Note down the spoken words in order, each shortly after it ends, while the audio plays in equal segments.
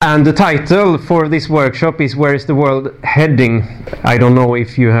And the title for this workshop is "Where is the World Heading?" I don't know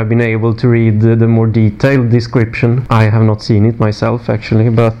if you have been able to read the more detailed description. I have not seen it myself, actually,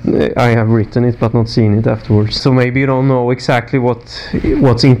 but I have written it but not seen it afterwards. So maybe you don't know exactly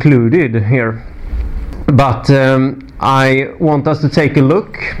what's included here. But I want us to take a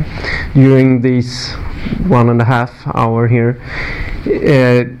look during this 1.5 hour here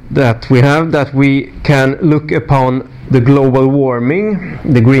that we can look upon the global warming,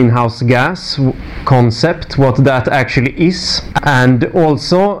 the greenhouse gas concept, what that actually is, and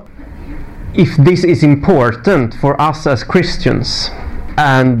also if this is important for us as Christians,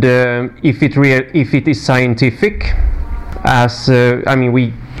 and if it is scientific, as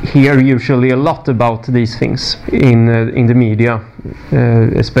we hear usually a lot about these things in the media,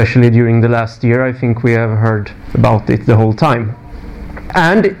 especially during the last year. I think we have heard about it the whole time.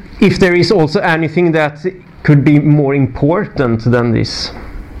 And if there is also anything that could be more important than this,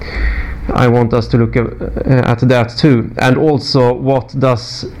 I want us to look at that too. And also, what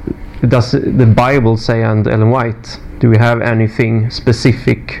does the Bible say, and Ellen White? Do we have anything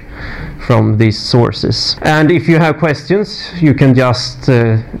specific from these sources? And if you have questions, you can just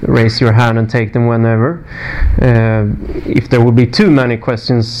raise your hand and take them whenever. If there will be too many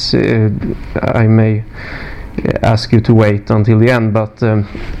questions, I may ask you to wait until the end, but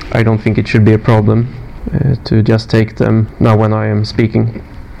I don't think it should be a problem to just take them now when I am speaking.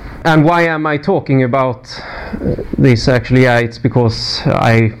 And why am I talking about this? Actually, it's because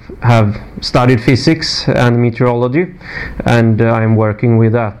I have studied physics and meteorology, and I'm working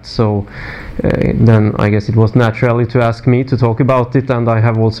with that. So then I guess it was naturally to ask me to talk about it, and I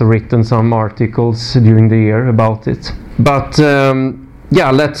have also written some articles during the year about it. But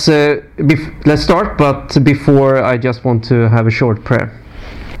let's start. But before, I just want to have a short prayer.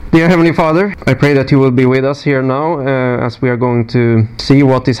 Dear Heavenly Father, I pray that you will be with us here now as we are going to see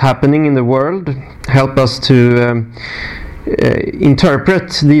what is happening in the world. Help us to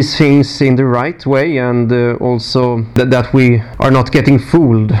interpret these things in the right way, and also that we are not getting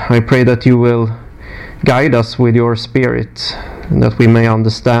fooled. I pray that you will guide us with your Spirit, and that we may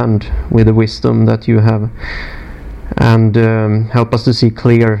understand with the wisdom that you have, and help us to see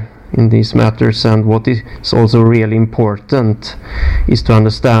clear in these matters. And what is also really important is to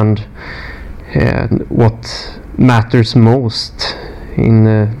understand what matters most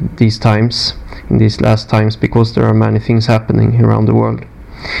in these times, in these last times, because there are many things happening around the world.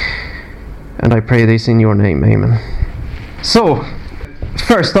 And I pray this in your name, amen. So,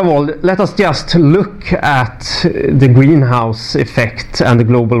 first of all, let us just look at the greenhouse effect and the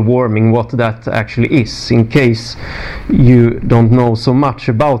global warming, what that actually is, in case you don't know so much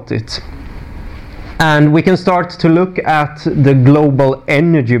about it. And we can start to look at the global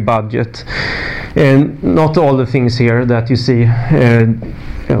energy budget. And not all the things here that you see,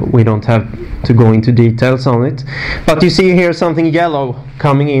 we don't have to go into details on it. But you see here something yellow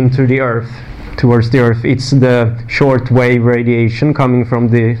coming into the earth. Towards the earth. It's the short-wave radiation coming from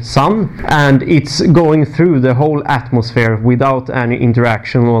the sun, and it's going through the whole atmosphere without any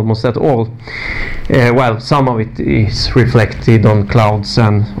interaction almost at all. Some of it is reflected on clouds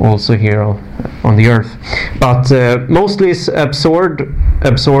and also here on the earth, but mostly is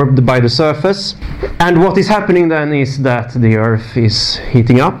absorbed by the surface. And what is happening then is that the earth is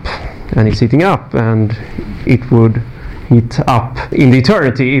heating up, and it's heating up, and it would heat up in the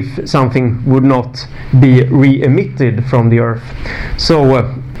eternity if something would not be re-emitted from the earth. So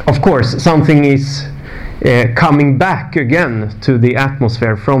of course something is coming back again to the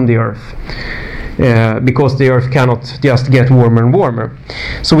atmosphere from the earth, because the earth cannot just get warmer and warmer.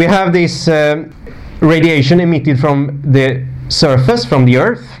 So we have this radiation emitted from the surface, from the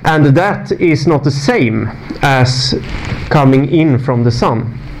earth, and that is not the same as coming in from the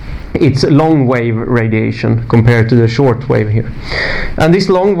sun. It's long wave radiation compared to the short wave here. And this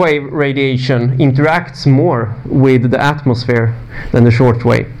long wave radiation interacts more with the atmosphere than the short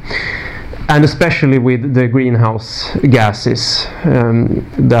wave. And especially with the greenhouse gases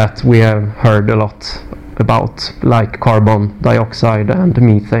that we have heard a lot about, like carbon dioxide and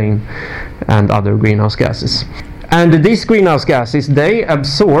methane and other greenhouse gases. And these greenhouse gases, they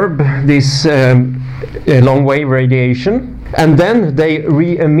absorb this long wave radiation, and then they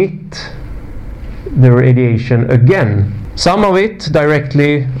re-emit the radiation again. Some of it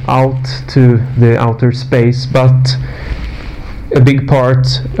directly out to the outer space, but a big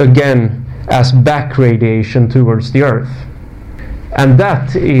part again as back radiation towards the earth. And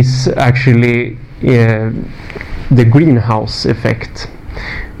that is actually the greenhouse effect.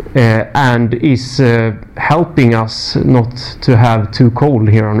 And is helping us not to have too cold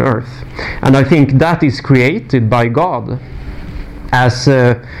here on earth. And I think that is created by God. as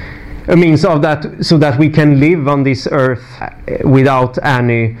a means of that, so that we can live on this earth without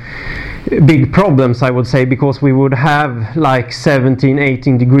any big problems, I would say, because we would have like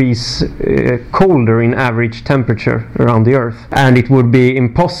 17-18 degrees colder in average temperature around the earth, and it would be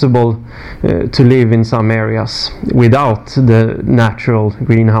impossible to live in some areas without the natural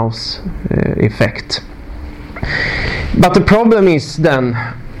greenhouse effect. But the problem is then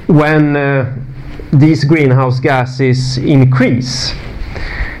when these greenhouse gases increase,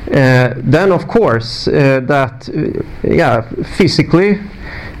 then of course physically,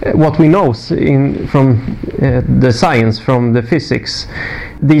 what we know from the science, from the physics,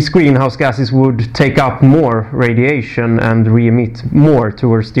 these greenhouse gases would take up more radiation and re-emit more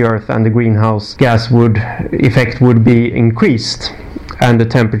towards the earth, and the greenhouse gas effect would be increased and the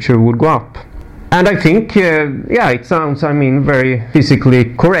temperature would go up. And I think, it sounds, very physically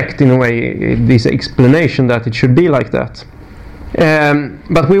correct in a way, this explanation that it should be like that.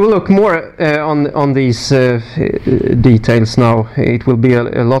 But we will look more on these details now. It will be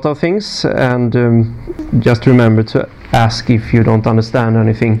a lot of things, and just remember to ask if you don't understand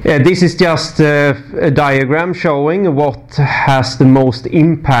anything. This is just a diagram showing what has the most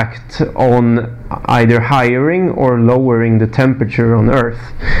impact on either highering or lowering the temperature on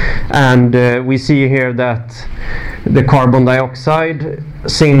Earth. And we see here that the carbon dioxide,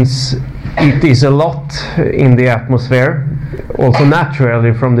 since it is a lot in the atmosphere, also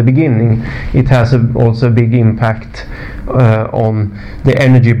naturally from the beginning, it has also a big impact on the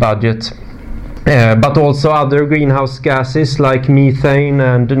energy budget. But also other greenhouse gases like methane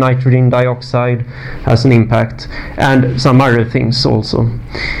and nitrogen dioxide has an impact, and some other things also.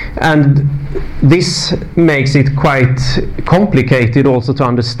 And this makes it quite complicated also to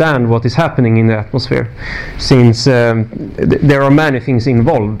understand what is happening in the atmosphere, since there are many things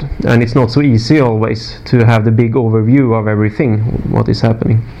involved, and it's not so easy always to have the big overview of everything, what is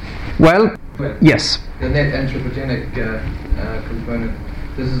happening. Well, yes. The net anthropogenic component,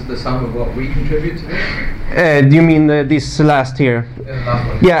 this is the sum of what we contribute to this? Do you mean this last here? Last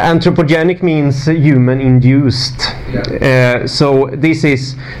one. Yeah, anthropogenic means human-induced. Yeah. So this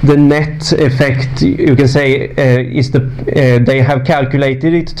is the net effect, you can say, is they have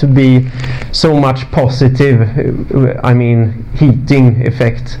calculated it to be so much positive, heating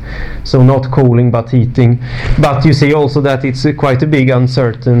effect. So not cooling but heating. But you see also that it's quite a big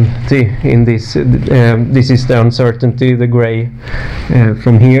uncertainty in this. This is the uncertainty, the gray,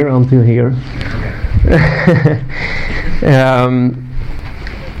 from here until here.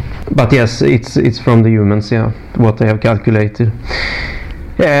 But yes, it's from the humans, what they have calculated.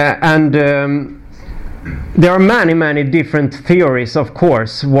 And there are many different theories, of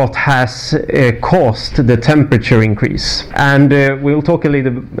course, what has caused the temperature increase. And we'll talk a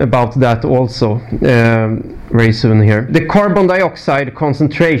little about that also very soon here. The carbon dioxide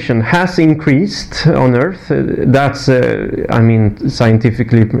concentration has increased on Earth. That's,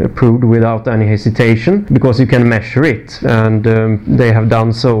 scientifically proved without any hesitation, because you can measure it. And they have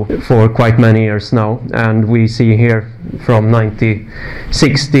done so for quite many years now. And we see here from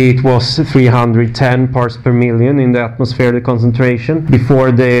 1960 it was 310 parts per million in the atmosphere, the concentration.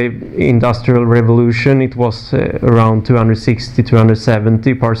 Before the Industrial Revolution it was around 260,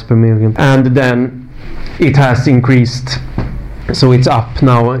 270 parts per million. And then it has increased, so it's up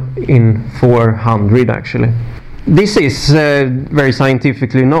now in 400 actually. This is very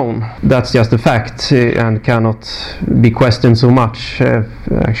scientifically known. That's just a fact and cannot be questioned so much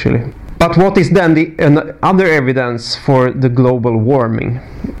actually. But what is then the other evidence for the global warming?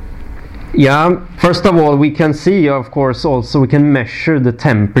 Yeah, first of all, we can see, of course, also we can measure the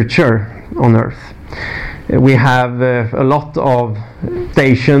temperature on Earth. We have a lot of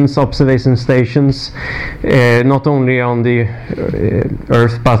stations, observation stations, not only on the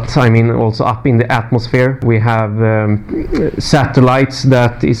Earth, but also up in the atmosphere. We have satellites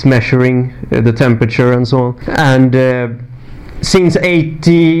that is measuring the temperature and so on. And since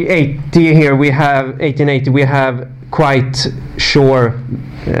 1880 here, we have quite sure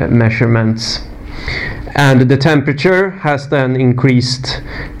measurements. And the temperature has then increased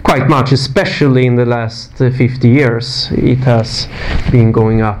quite much, especially in the last 50 years. It has been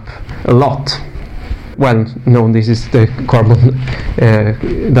going up a lot. Well, no, this is the carbon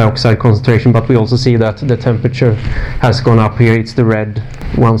dioxide concentration, but we also see that the temperature has gone up here. It's the red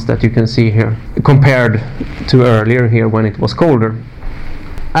ones that you can see here, compared to earlier here when it was colder.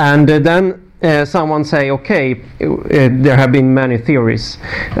 And then someone say, okay, there have been many theories,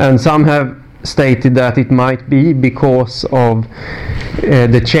 and some have stated that it might be because of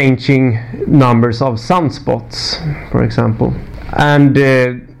the changing numbers of sunspots, for example. And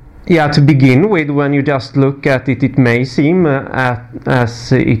to begin with, when you just look at it, it may seem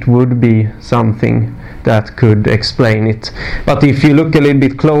as it would be something that could explain it. But if you look a little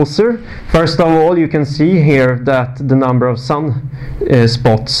bit closer, first of all, you can see here that the number of sun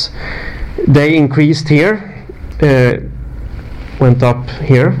spots, they increased here, went up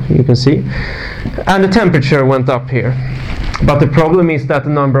here, you can see, and the temperature went up here. But the problem is that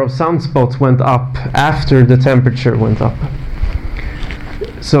the number of sunspots went up after the temperature went up.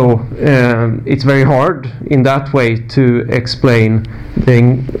 So it's very hard in that way to explain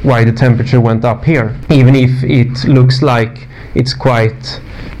why the temperature went up here, even if it looks like it's quite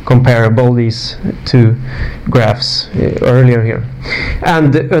comparable, these two graphs earlier here.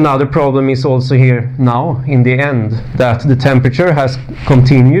 And another problem is also here now in the end, that the temperature has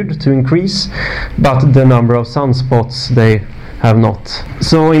continued to increase, but the number of sunspots, they have not.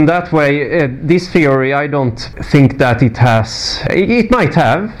 So in that way, this theory, I don't think that it might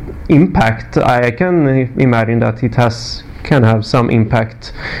have impact. I can imagine that it can have some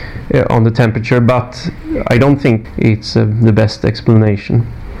impact on the temperature, but I don't think it's the best explanation.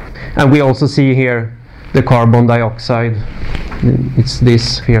 And we also see here the carbon dioxide. It's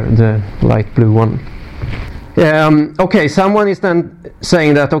this here, the light blue one. Okay, someone is then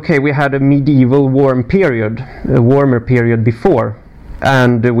saying that, okay, we had a medieval warm period, a warmer period before,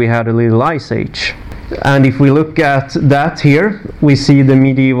 and we had a little ice age. And if we look at that here, we see the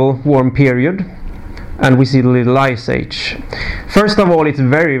medieval warm period, and we see the little ice age. First of all, it's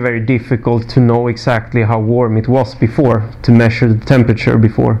very, very difficult to know exactly how warm it was before, to measure the temperature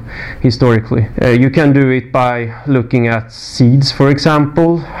before, historically. You can do it by looking at seeds, for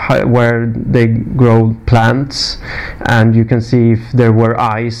example, where they grow plants, and you can see if there were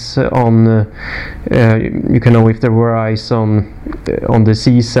ice on, you can know if there were ice on the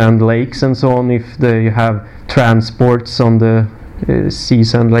seas and lakes and so on, if they have transports on the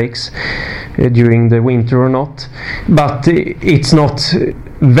seas and lakes during the winter or not. But it's not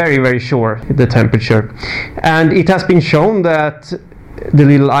very, very sure, the temperature. And it has been shown that the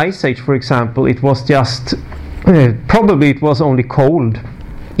little ice age, for example, it was just probably it was only cold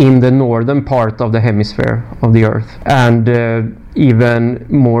in the northern part of the hemisphere of the earth, and even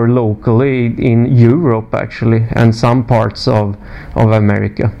more locally in Europe actually, and some parts of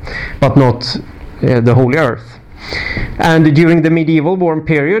America, but not the whole earth. And during the medieval warm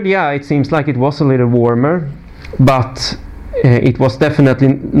period, it seems like it was a little warmer, but it was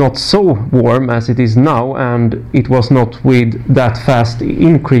definitely not so warm as it is now, and it was not with that fast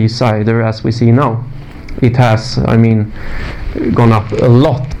increase either as we see now. It has, gone up a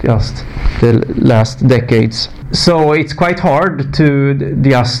lot just the last decades. So it's quite hard to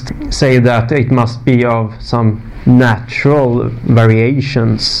just say that it must be of some natural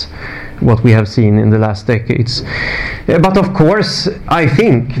variations what we have seen in the last decades. But of course, I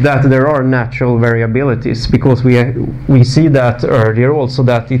think that there are natural variabilities, because we see that earlier also,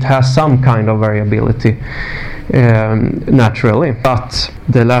 that it has some kind of variability naturally. But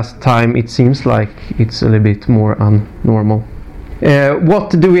the last time it seems like it's a little bit more abnormal.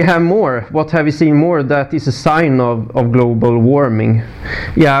 What do we have more? What have we seen more that is a sign of global warming?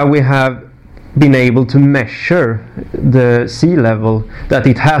 We have been able to measure the sea level, that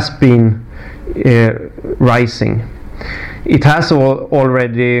it has been rising. It has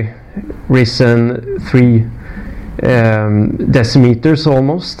already risen 3 decimeters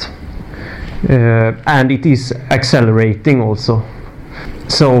almost, and it is accelerating also.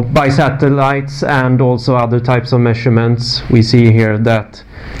 So by satellites and also other types of measurements, we see here that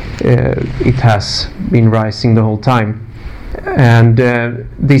it has been rising the whole time. And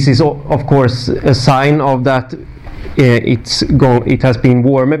this is of course a sign of that it has been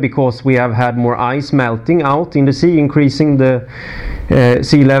warmer, because we have had more ice melting out in the sea, increasing the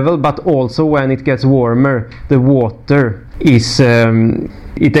sea level. But also when it gets warmer, the water is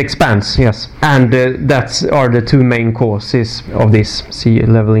it expands, yes, and that are the 2 main causes of this sea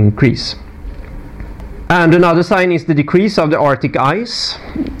level increase. And another sign is the decrease of the Arctic ice.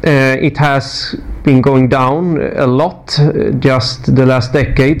 It has been going down a lot just the last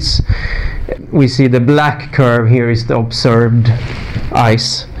decades. We see the black curve here is the observed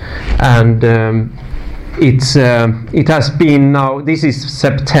ice, and it has been now, this is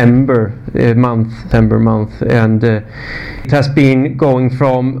September month, and it has been going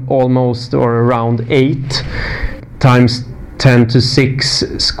from almost or around 8 times 10 to 6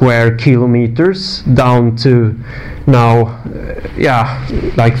 square kilometers down to now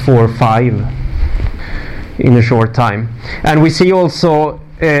like 4 or 5 in a short time. And we see also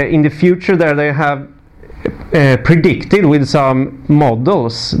in the future there they have predicted with some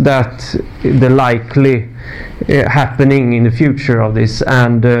models that the likely happening in the future of this,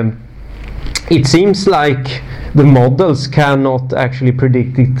 and it seems like the models cannot actually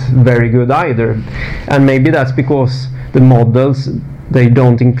predict it very good either, and maybe that's because the models, they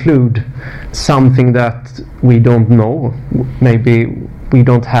don't include something that we don't know. Maybe we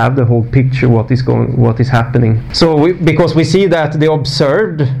don't have the whole picture what is happening. So because we see that the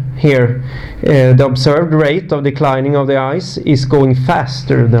observed here, the observed rate of declining of the ice is going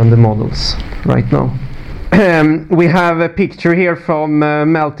faster than the models right now. We have a picture here from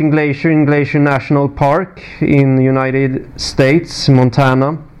Melting Glacier in Glacier National Park in the United States,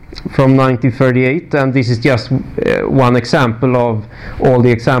 Montana, from 1938, and this is just one example of all the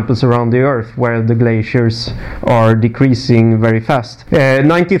examples around the Earth where the glaciers are decreasing very fast.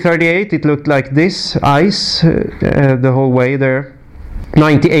 1938 it looked like this, ice the whole way there.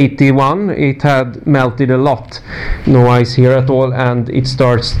 1981 it had melted a lot, no ice here at all, and it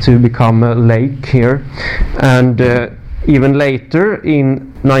starts to become a lake here, and even later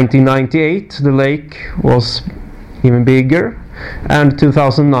in 1998 the lake was even bigger, and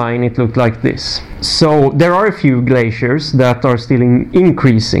 2009 it looked like this. So there are a few glaciers that are still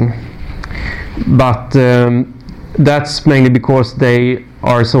increasing, but that's mainly because they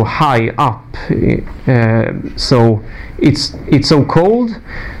are so high up, so it's so cold,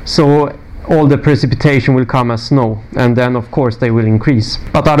 so all the precipitation will come as snow, and then of course they will increase,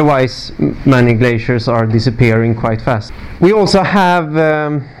 but otherwise many glaciers are disappearing quite fast. We also have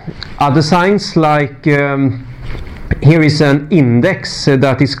other signs, like here is an index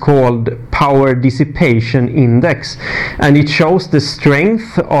that is called Power Dissipation Index, and it shows the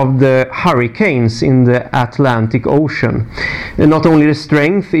strength of the hurricanes in the Atlantic Ocean. And not only the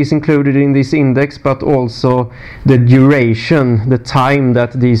strength is included in this index, but also the duration, the time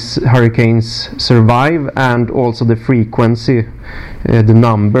that these hurricanes survive, and also the frequency, the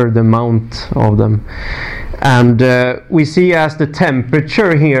number, the amount of them. And we see as the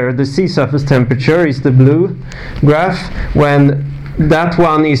temperature here, the sea surface temperature is the blue graph. When that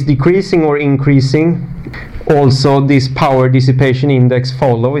one is decreasing or increasing, also this power dissipation index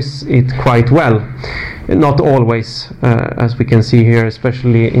follows it quite well. Not always, as we can see here,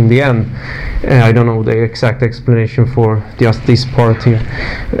 especially in the end. I don't know the exact explanation for just this part here.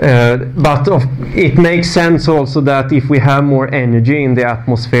 But it makes sense also that if we have more energy in the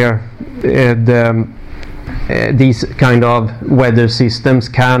atmosphere, these kind of weather systems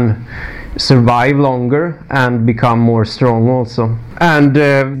can survive longer and become more strong also. And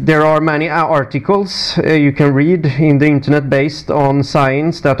there are many articles you can read in the internet based on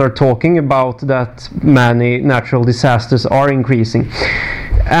science that are talking about that many natural disasters are increasing.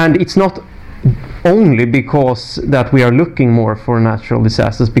 And it's not only because that we are looking more for natural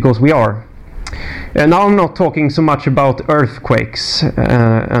disasters, because we are. And now I'm not talking so much about earthquakes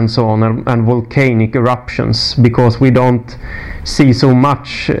and so on, and volcanic eruptions, because we don't see so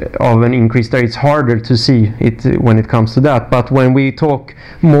much of an increase there. It's harder to see it when it comes to that. But when we talk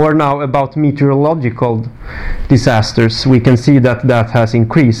more now about meteorological disasters, we can see that that has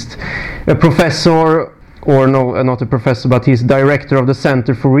increased. A professor, or no, not a professor, but he's director of the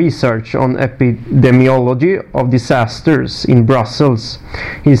Center for Research on Epidemiology of Disasters in Brussels.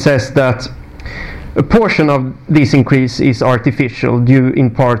 He says that a portion of this increase is artificial, due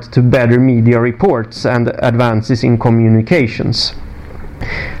in part to better media reports and advances in communications.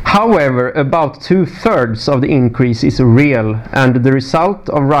 However, about 2/3 of the increase is real, and the result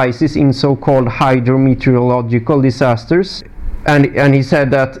of rises in so-called hydrometeorological disasters. And he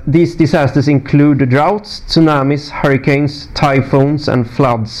said that these disasters include droughts, tsunamis, hurricanes, typhoons and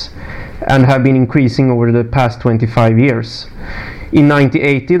floods, and have been increasing over the past 25 years. In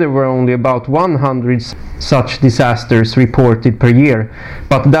 1980 there were only about 100 such disasters reported per year,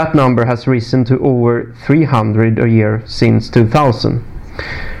 but that number has risen to over 300 a year since 2000.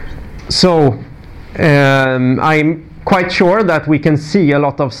 So I'm quite sure that we can see a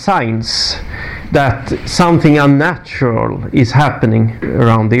lot of signs that something unnatural is happening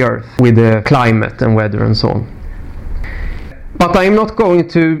around the Earth with the climate and weather and so on. But I'm not going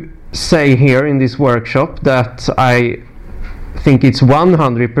to say here in this workshop that I think it's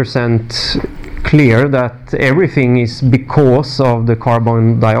 100% clear that everything is because of the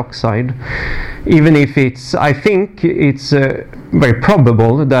carbon dioxide. Even if I think it's very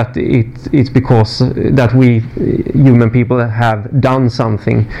probable that it's because that we human people have done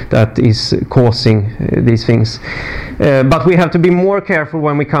something that is causing these things. But we have to be more careful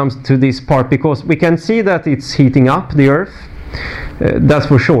when we come to this part, because we can see that it's heating up the Earth. That's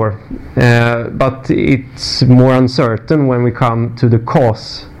for sure, but it's more uncertain when we come to the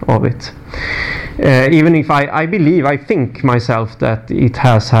cause of it. Even if I think myself that it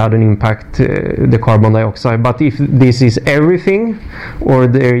has had an impact, the carbon dioxide, but if this is everything or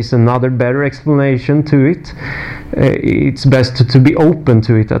there is another better explanation to it, it's best to be open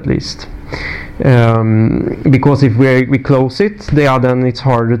to it at least. Because if we close it, then it's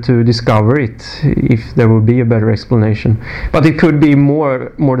harder to discover it if there will be a better explanation. But it could be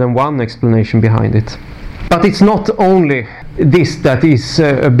more than one explanation behind it. But it's not only this that is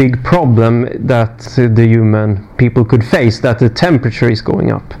a big problem that the human people could face, that the temperature is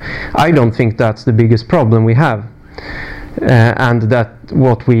going up. I don't think that's the biggest problem we have. And that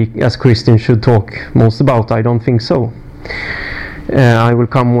what we as Christians should talk most about, I don't think so. I will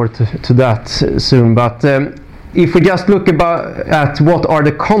come more to that soon. But if we just look at what are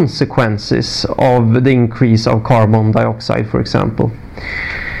the consequences of the increase of carbon dioxide, for example.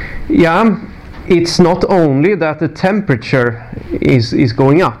 Yeah, it's not only that the temperature is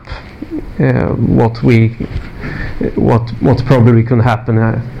going up, what probably can happen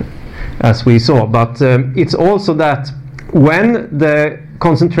as we saw, but it's also that when the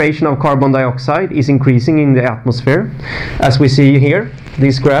concentration of carbon dioxide is increasing in the atmosphere, as we see here,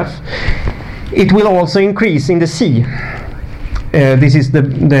 this graph, it will also increase in the sea. This is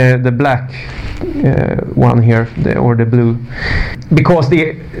the black one here, or the blue, because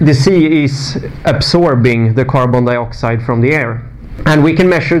the sea is absorbing the carbon dioxide from the air. And we can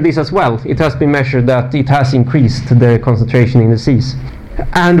measure this as well. It has been measured that it has increased the concentration in the seas.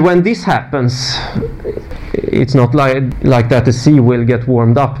 And when this happens, it's not like that the sea will get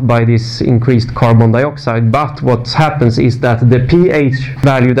warmed up by this increased carbon dioxide, but what happens is that the pH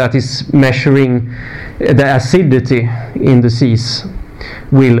value that is measuring the acidity in the seas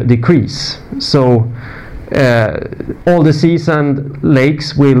will decrease. So all the seas and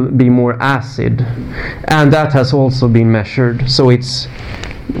lakes will be more acid, and that has also been measured. So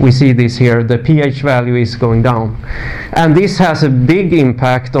we see this here, the pH value is going down, and this has a big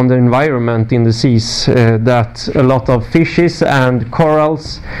impact on the environment in the seas, that a lot of fishes and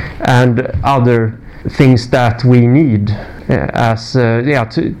corals and other things that we need to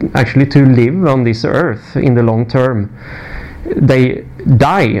live on this earth in the long term, they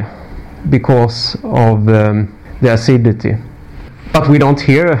die because of the acidity. But we don't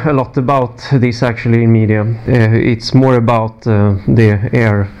hear a lot about this actually in media. It's more about the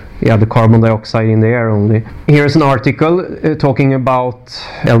air, the carbon dioxide in the air only. Here's an article talking about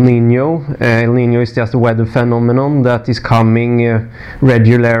El Nino. El Nino is just a weather phenomenon that is coming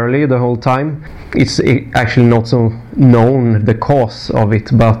regularly the whole time. It's actually not so known the cause of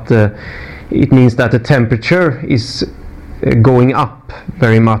it, but it means that the temperature is going up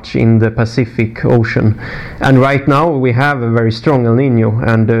very much in the Pacific Ocean, and right now we have a very strong El Nino,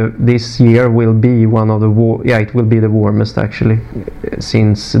 and this year will be one of it will be the warmest actually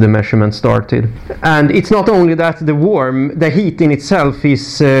since the measurement started. And it's not only that the heat in itself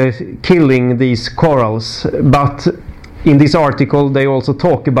is killing these corals, but in this article they also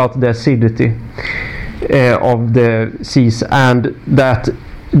talk about the acidity of the seas, and that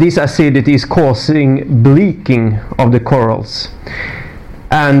this acidity is causing bleaching of the corals.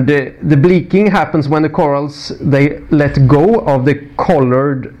 And the bleaching happens when the corals, they let go of the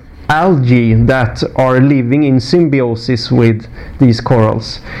colored algae that are living in symbiosis with these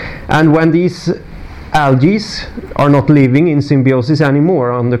corals. And when these algae are not living in symbiosis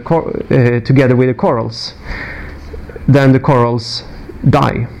anymore on together with the corals, then the corals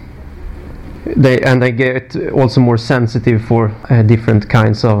die. They get also more sensitive for different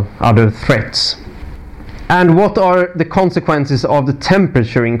kinds of other threats. And what are the consequences of the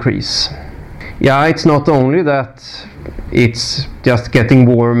temperature increase? Yeah, it's not only that it's just getting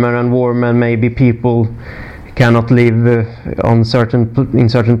warmer and warmer, and maybe people cannot live in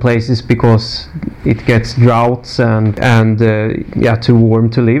certain places because it gets droughts and too warm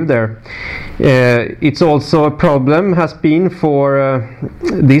to live there. It's also a problem has been for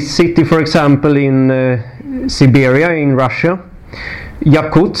this city, for example, in Siberia in Russia,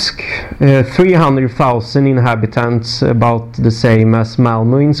 Yakutsk, 300,000 inhabitants, about the same as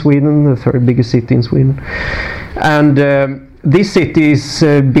Malmö in Sweden, the third biggest city in Sweden. And this city is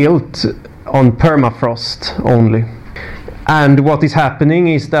built on permafrost only. And what is happening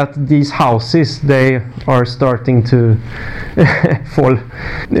is that these houses, they are starting to fall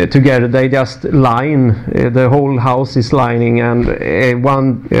together. They just line, the whole house is lining, and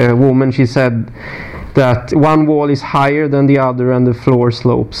one woman, she said that one wall is higher than the other and the floor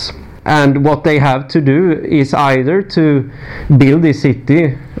slopes. And what they have to do is either to build the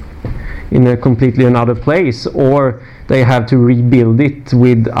city in a completely another place, or they have to rebuild it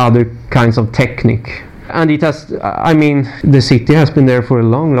with other kinds of technique. And it has, I mean, the city has been there for a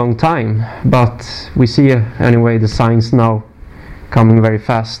long, long time, but we see anyway the signs now coming very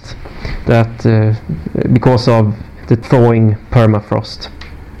fast, that because of the thawing permafrost.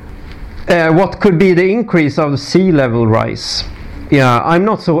 What could be the increase of the sea level rise? Yeah, I'm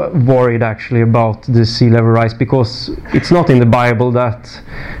not so worried actually about the sea level rise, because it's not in the Bible that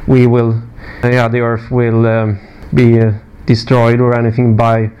the earth will be destroyed or anything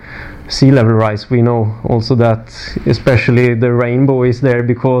by sea level rise. We know also that especially the rainbow is there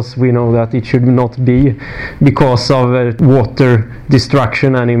because we know that it should not be because of water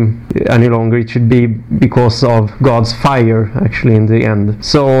destruction any longer. It should be because of God's fire actually in the end.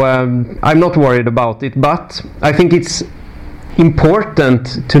 So I'm not worried about it, but I think it's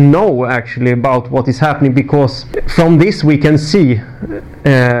important to know actually about what is happening, because from this we can see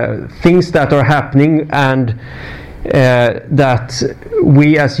things that are happening, and that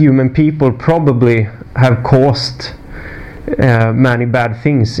we as human people probably have caused many bad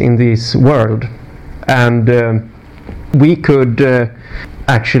things in this world, and we could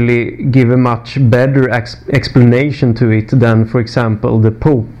actually give a much better explanation to it than, for example, the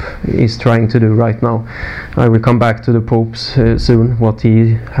Pope is trying to do right now. I will come back to the Pope soon, what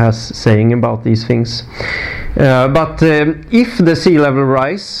he has saying about these things. But if the sea level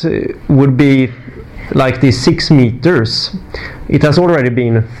rise would be like these 6 meters, it has already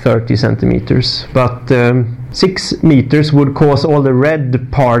been 30 centimeters, but 6 meters would cause all the red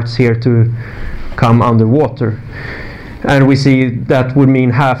parts here to come underwater, and we see that would mean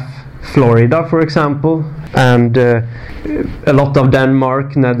half Florida, for example, and a lot of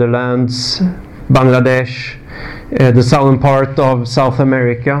Denmark, Netherlands, Bangladesh, the southern part of South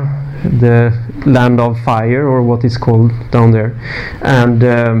America, the land of fire, or what it's called down there, and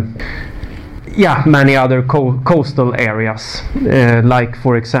many other coastal areas, like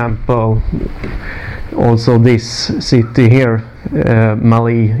for example also this city here,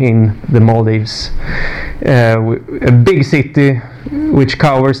 Mellin in the Maldives, a big city which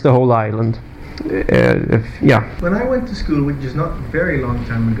covers the whole island. When I went to school, which is not very long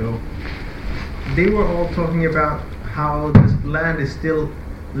time ago, they were all talking about how this land is still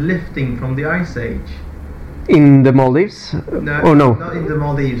lifting from the ice age. In the Maldives? No, not in the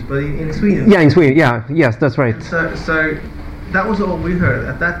Maldives, but in Sweden. Yeah, in Sweden. Yeah, yes, that's right. So that was all we heard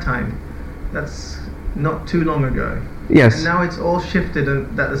at that time. That's not too long ago. Yes. And now it's all shifted,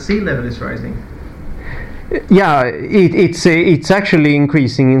 and that the sea level is rising. Yeah, it's actually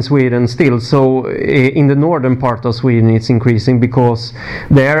increasing in Sweden still. So in the northern part of Sweden it's increasing, because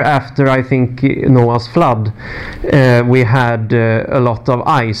there, after I think Noah's flood, we had a lot of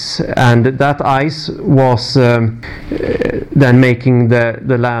ice, and that ice was then making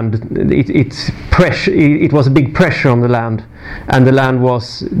the land, it was a big pressure on the land, and the land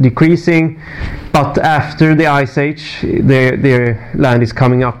was decreasing. But after the ice age, the land is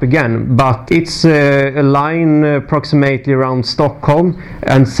coming up again. But it's a line approximately around Stockholm,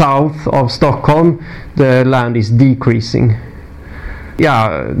 and south of Stockholm the land is decreasing.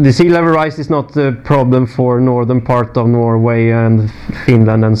 Yeah, the sea level rise is not a problem for northern part of Norway and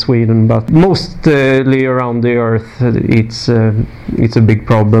Finland and Sweden, but mostly around the earth it's a big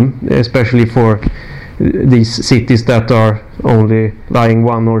problem, especially for these cities that are only lying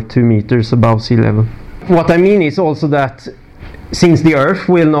 1 or 2 meters above sea level. What I mean is also that since the earth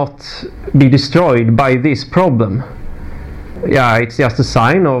will not be destroyed by this problem, it's just a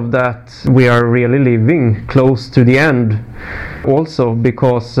sign of that we are really living close to the end. Also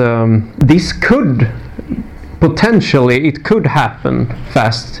because this could potentially, it could happen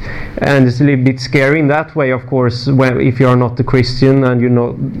fast, and it's a little bit scary in that way, of course, if you are not a Christian and you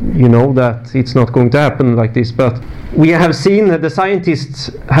know that it's not going to happen like this. But we have seen, the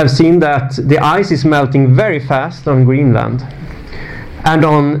scientists have seen that the ice is melting very fast on Greenland, and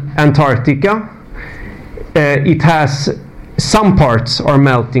on Antarctica it has, some parts are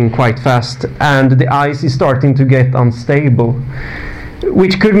melting quite fast, and the ice is starting to get unstable,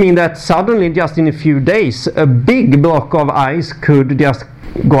 which could mean that suddenly, just in a few days, a big block of ice could just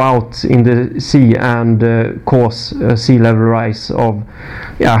go out in the sea and cause a sea level rise of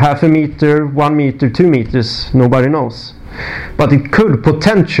half a meter, 1 meter, 2 meters, nobody knows. But it could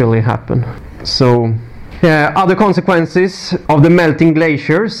potentially happen. So other consequences of the melting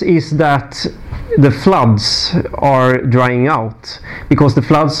glaciers is that the floods are drying out, because the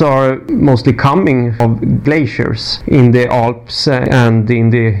floods are mostly coming of glaciers in the Alps and in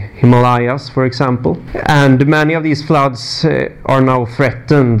the Himalayas, for example. And many of these floods are now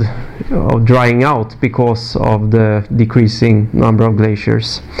threatened of drying out because of the decreasing number of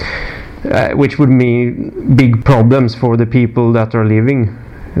glaciers, which would mean big problems for the people that are living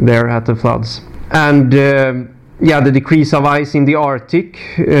there at the floods. And the decrease of ice in the Arctic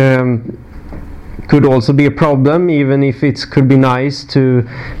could also be a problem, even if it could be nice to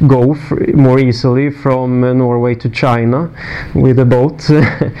go more easily from Norway to China with a boat.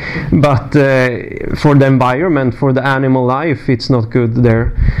 But for the environment, for the animal life, it's not good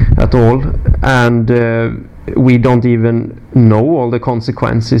there at all. And we don't even know all the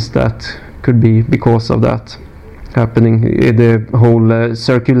consequences that could be because of that happening. The whole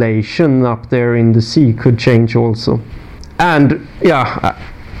circulation up there in the sea could change also. And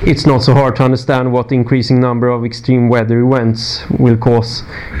it's not so hard to understand what the increasing number of extreme weather events will cause.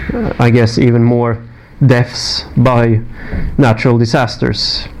 I guess even more deaths by natural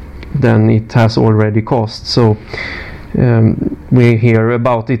disasters than it has already caused. So we hear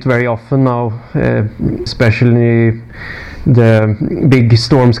about it very often now, especially the big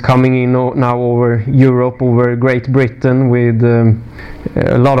storms coming in now over Europe, over Great Britain, with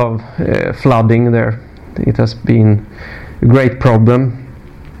a lot of flooding there. It has been a great problem.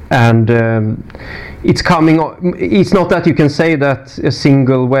 And it's coming. It's not that you can say that a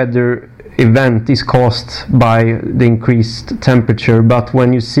single weather event is caused by the increased temperature, but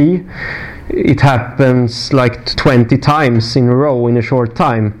when you see it happens like 20 times in a row in a short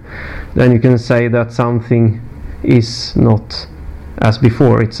time, then you can say that something is not as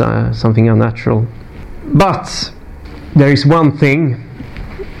before. It's something unnatural. But there is one thing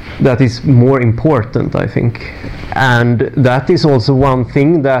that is more important, I think, and that is also one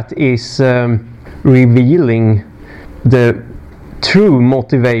thing that is revealing the true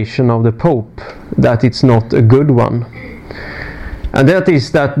motivation of the Pope, that it's not a good one. And that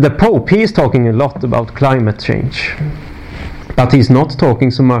is that the Pope, he is talking a lot about climate change, but he's not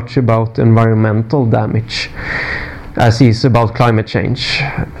talking so much about environmental damage as he is about climate change.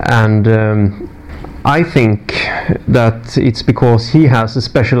 And I think that it's because he has a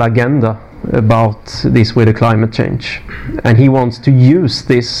special agenda about this with the climate change, and he wants to use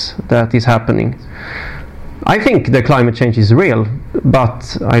this that is happening. I think the climate change is real,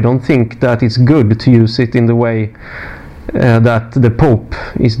 but I don't think that it's good to use it in the way that the Pope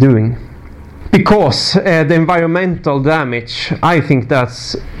is doing. Because the environmental damage, I think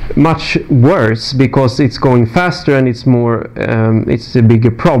that's much worse, because it's going faster and it's more, it's a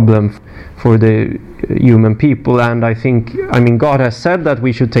bigger problem for the human people. And I mean, God has said that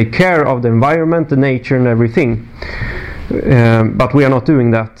we should take care of the environment, the nature and everything. But we are not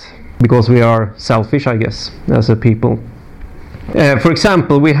doing that because we are selfish, I guess, as a people. For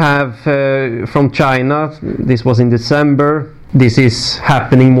example, we have from China, this was in December. This is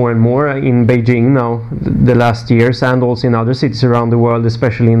happening more and more in Beijing now, the last years, and also in other cities around the world,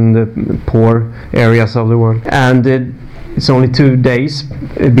 especially in the poor areas of the world. And it's only 2 days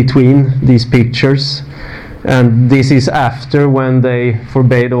between these pictures, and this is after when they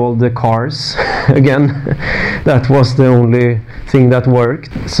forbade all the cars again. That was the only thing that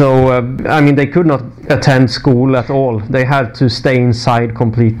worked. So I mean, they could not attend school at all. They had to stay inside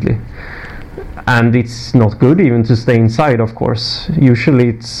completely. And it's not good even to stay inside, of course. Usually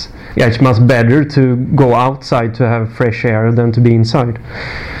it's much better to go outside to have fresh air than to be inside.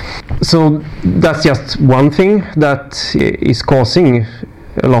 So that's just one thing that is causing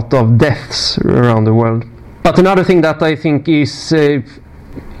a lot of deaths around the world. But another thing that I think is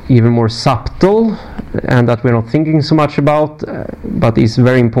even more subtle, and that we're not thinking so much about, but is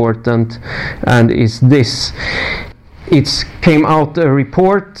very important, and is this. It came out a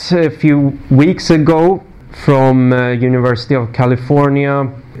report a few weeks ago from University of California,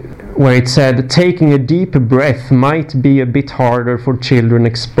 where it said taking a deep breath might be a bit harder for children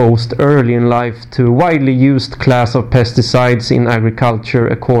exposed early in life to a widely used class of pesticides in agriculture,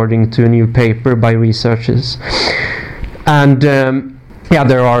 according to a new paper by researchers. And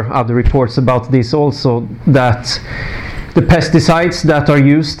there are other reports about this also, that the pesticides that are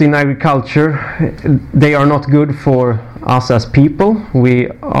used in agriculture, they are not good for us as people. We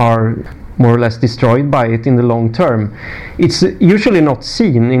are more or less destroyed by it in the long term. It's usually not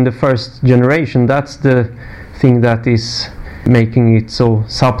seen in the first generation. That's the thing that is making it so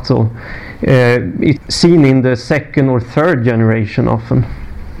subtle. It's seen in the second or third generation often.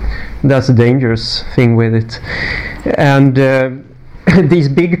 That's a dangerous thing with it. And these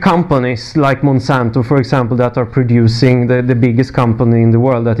big companies like Monsanto, for example, that are producing, the biggest company in the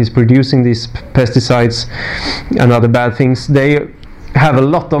world that is producing these pesticides and other bad things, they have a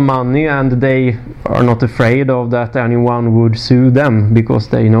lot of money, and they are not afraid of that anyone would sue them, because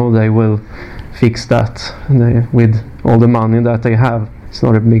they know they will fix that with all the money that they have. It's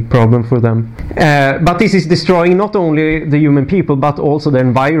not a big problem for them. But this is destroying not only the human people but also the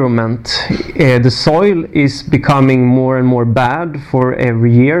environment. The soil is becoming more and more bad for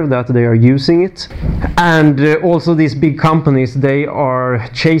every year that they are using it. And also these big companies, they are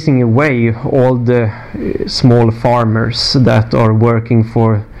chasing away all the small farmers that are working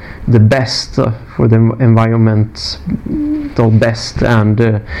for the best, for the environmental best, and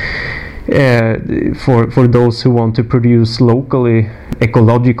for those who want to produce locally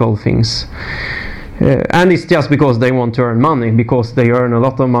ecological things. And it's just because they want to earn money, because they earn a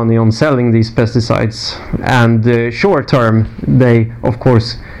lot of money on selling these pesticides. And short term, they of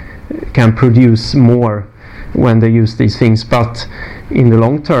course can produce more when they use these things, but in the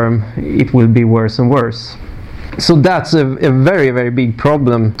long term it will be worse and worse. So that's a very, very big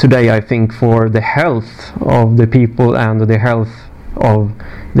problem today, I think, for the health of the people and the health of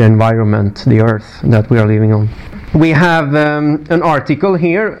the environment, the earth that we are living on. We have an article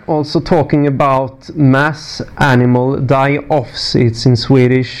here also talking about mass animal die-offs. It's in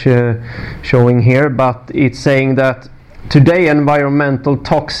Swedish showing here, but it's saying that today environmental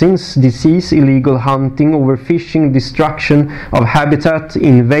toxins, disease, illegal hunting, overfishing, destruction of habitat,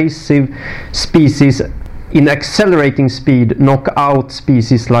 invasive species in accelerating speed knock out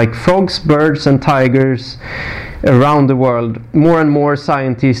species like frogs, birds and tigers around the world. More and more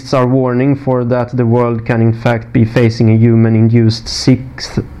scientists are warning for that the world can in fact be facing a human-induced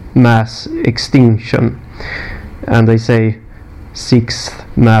sixth mass extinction. And they say sixth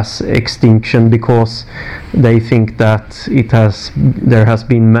mass extinction because they think that there has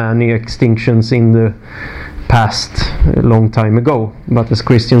been many extinctions in the past a long time ago. But as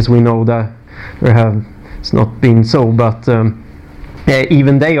Christians we know that it's not been so, but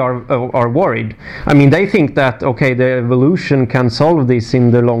even they are worried. I mean, they think that okay, the evolution can solve this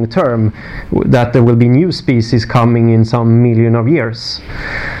in the long term, that there will be new species coming in some million of years.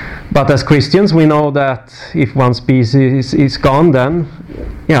 But as Christians we know that if one species is gone, then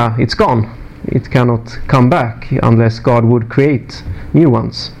yeah, it's gone. It cannot come back unless God would create new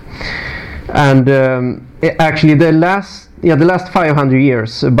ones. And actually the last 500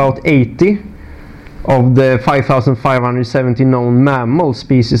 years, about 80 of the 5,570 known mammal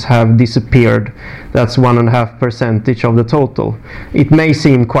species have disappeared. That's 1.5% of the total. It may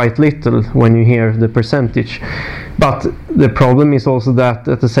seem quite little when you hear the percentage, but the problem is also that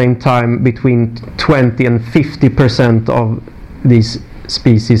at the same time between 20 and 50% of these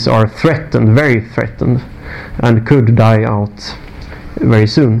species are threatened, very threatened, and could die out very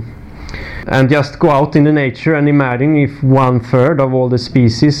soon. And just go out in the nature and imagine if 1/3 of all the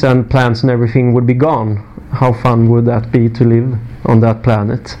species and plants and everything would be gone. How fun would that be to live on that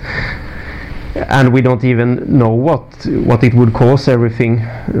planet? And we don't even know what it would cause everything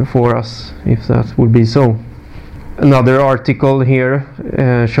for us if that would be so. Another article here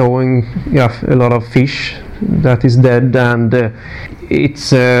showing a lot of fish that is dead, and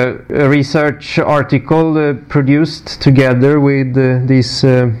it's a research article produced together with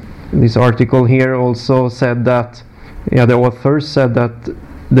this article here also said that the authors said that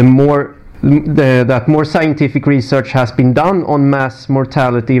that more scientific research has been done on mass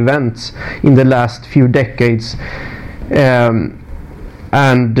mortality events in the last few decades,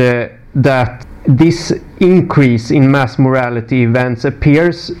 and that this increase in mass mortality events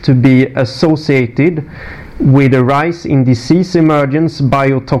appears to be associated with a rise in disease emergence,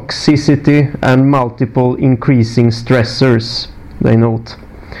 biotoxicity and multiple increasing stressors, they note.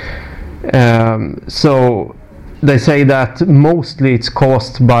 So they say that mostly it's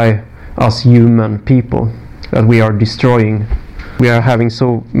caused by us human people, that we are destroying. We are having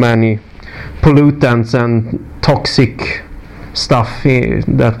so many pollutants and toxic stuff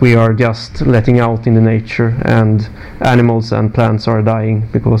that we are just letting out in the nature, and animals and plants are dying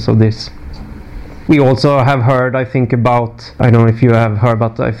because of this. We also have heard, I think, about, I don't know if you have heard,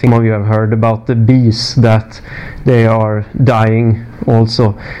 but I think some of you have heard about the bees, that they are dying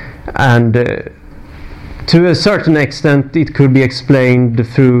also. And to a certain extent it could be explained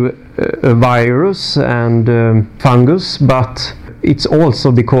through a virus and fungus, but it's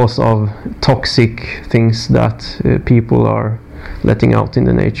also because of toxic things that people are letting out in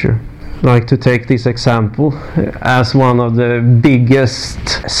the nature. I'd like to take this example as one of the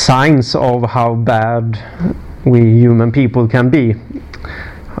biggest signs of how bad we human people can be,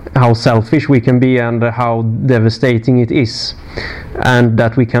 how selfish we can be, and how devastating it is, and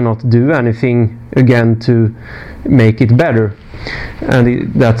that we cannot do anything again to make it better.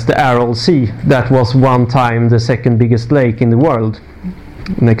 And that's the Aral Sea. That was one time the second biggest lake in the world,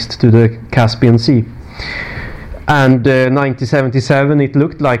 next to the Caspian Sea. And 1977 it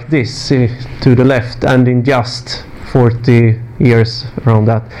looked like this to the left, and in just 40 years around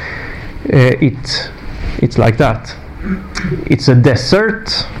that. It's like that. It's a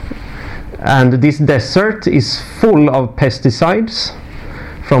desert, and this desert is full of pesticides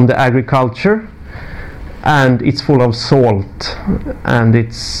from the agriculture, and it's full of salt, and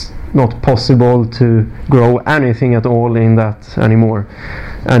it's not possible to grow anything at all in that anymore,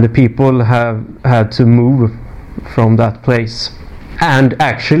 and the people have had to move from that place. And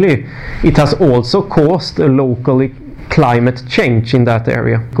actually it has also caused a local climate change in that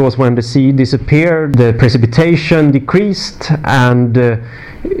area, because when the sea disappeared, the precipitation decreased, and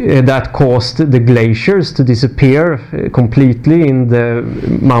that caused the glaciers to disappear completely in the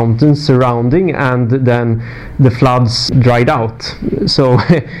mountains surrounding, and then the floods dried out. So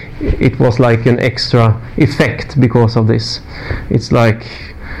it was like an extra effect because of this. It's like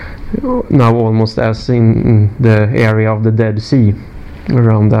now almost as in the area of the Dead Sea,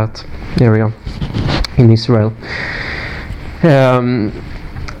 around that area in Israel.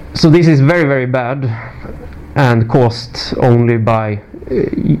 So this is very, very bad, and caused only by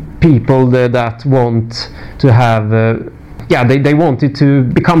people that want to have they wanted to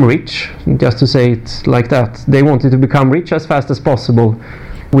become rich, just to say it like that. They wanted to become rich as fast as possible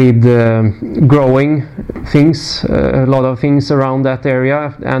with growing things, a lot of things around that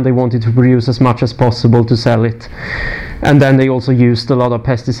area, and they wanted to produce as much as possible to sell it. And then they also used a lot of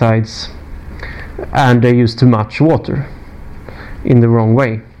pesticides, and they used too much water in the wrong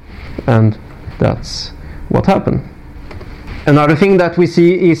way, and that's what happened. Another thing that we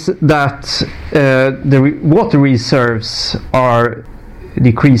see is that the water reserves are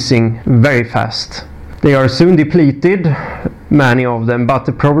decreasing very fast. They are soon depleted, many of them, but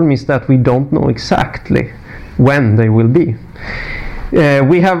the problem is that we don't know exactly when they will be.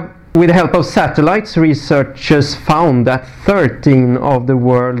 We have, with the help of satellites, researchers found that 13 of the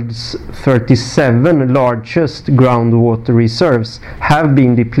world's 37 largest groundwater reserves have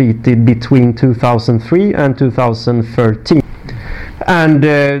been depleted between 2003 and 2013. And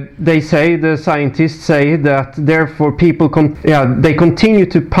the scientists say that therefore people they continue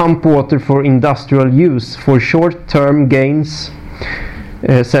to pump water for industrial use for short-term gains,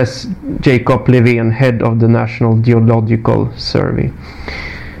 says Jacob Levén, head of the National Geological Survey.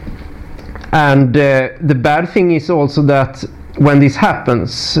 And the bad thing is also that when this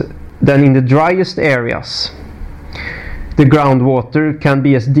happens, then in the driest areas, the groundwater can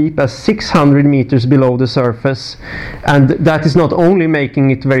be as deep as 600 meters below the surface, and that is not only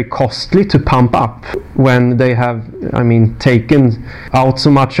making it very costly to pump up when they have, taken out so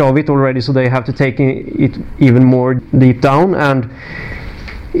much of it already, so they have to take it even more deep down, and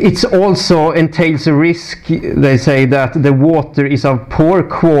it also entails a risk. They say that the water is of poor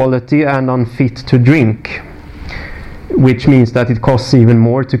quality and unfit to drink, which means that it costs even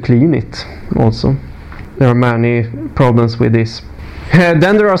more to clean it also. There are many problems with this. Then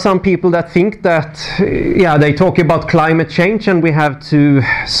there are some people that think that they talk about climate change and we have to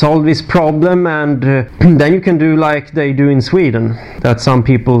solve this problem, and then you can do like they do in Sweden, that some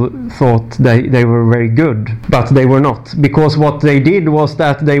people thought they were very good, but they were not, because what they did was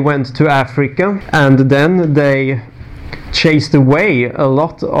that they went to Africa and then they chased away a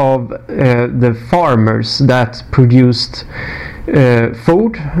lot of the farmers that produced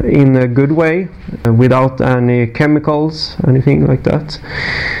food in a good way, without any chemicals, anything like that.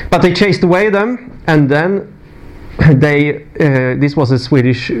 But they chased away them, and then this was a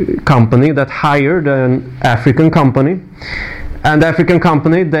Swedish company that hired an African company, and the African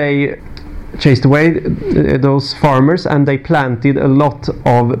company, they chased away those farmers, and they planted a lot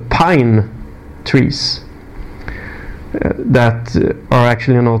of pine trees that are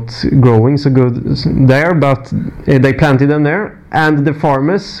actually not growing so good there, but they planted them there, and the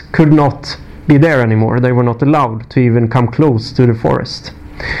farmers could not be there anymore. They were not allowed to even come close to the forest,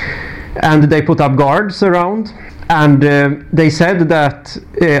 and they put up guards around, and they said that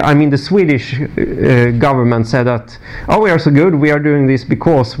the Swedish government said that, we are so good, we are doing this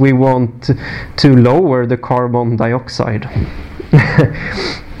because we want to lower the carbon dioxide.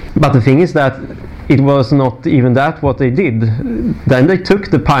 But the thing is that it was not even that what they did. Then they took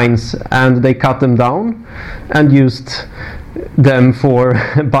the pines and they cut them down and used them for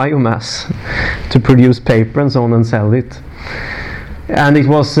biomass to produce paper and so on and sell it. And it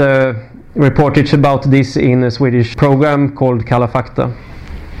was reportage about this in a Swedish program called Kalla Fakta.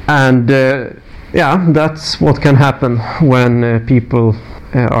 And that's what can happen when people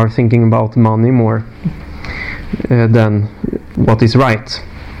are thinking about money more than what is right.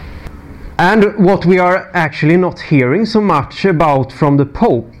 And what we are actually not hearing so much about from the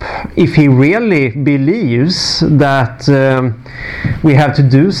Pope, if he really believes that we have to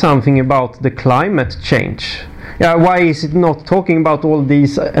do something about the climate change, why is it not talking about all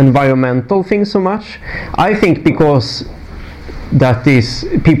these environmental things so much? I think because that is,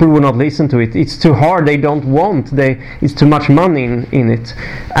 people will not listen to it. It's too hard, they don't want, it's too much money in it.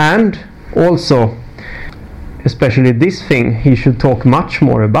 And also, especially this thing, he should talk much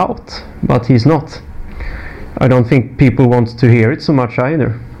more about, but he's not. I don't think people want to hear it so much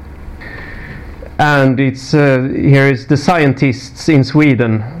either. And it's here is the scientists in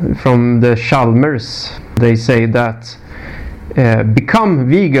Sweden from the Chalmers. They say that become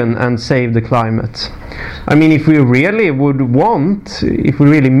vegan and save the climate. I mean, if we really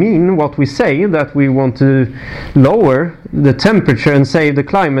mean what we say, that we want to lower the temperature and save the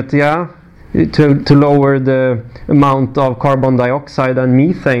climate, to lower the amount of carbon dioxide and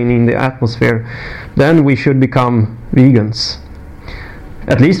methane in the atmosphere, then we should become vegans.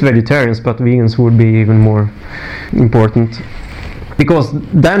 At least vegetarians, but vegans would be even more important. Because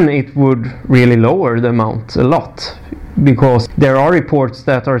then it would really lower the amount a lot. Because there are reports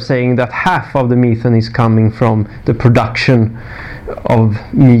that are saying that half of the methane is coming from the production of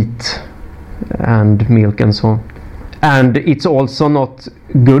meat and milk and so on. And it's also not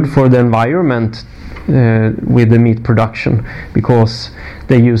good for the environment with the meat production, because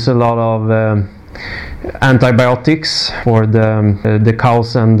they use a lot of antibiotics for the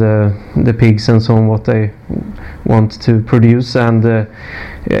cows and the pigs and so on, what they want to produce, and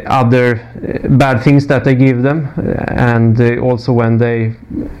other bad things that they give them, and also when they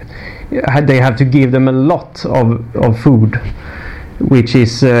have to give them a lot of food, which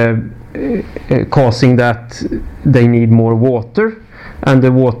is causing that they need more water, and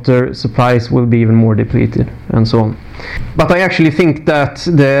the water supplies will be even more depleted and so on. But I actually think that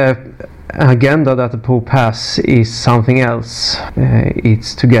the agenda that the Pope has is something else.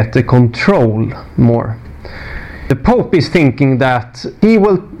 It's to get the control more. The Pope is thinking that he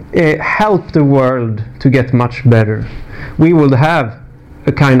will help the world to get much better. We will have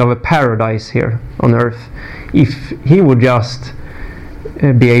a kind of a paradise here on earth if he would just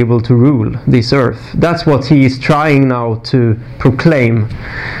be able to rule this earth. That's what he is trying now to proclaim.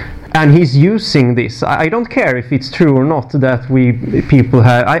 And he's using this. I don't care if it's true or not that people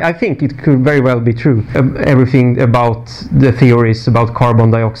have. I think it could very well be true. Everything about the theories about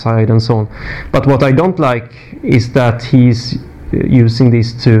carbon dioxide and so on. But what I don't like is that he's using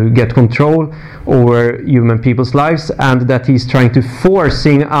this to get control over human people's lives, and that he's trying to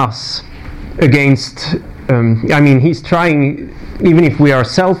forcing us against. He's trying, even if we are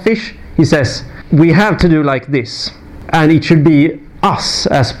selfish, he says we have to do like this, and it should be us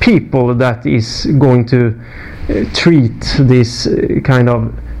as people that is going to treat this kind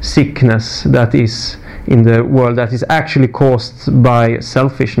of sickness that is in the world, that is actually caused by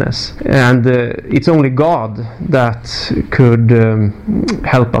selfishness, and it's only God that could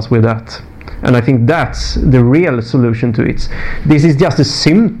help us with that. And I think that's the real solution to it. This is just a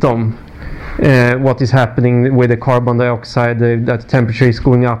symptom. What is happening with the carbon dioxide, that temperature is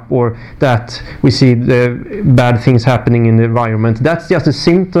going up, or that we see the bad things happening in the environment. That's just a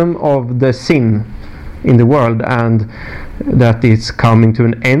symptom of the sin in the world, and that it's coming to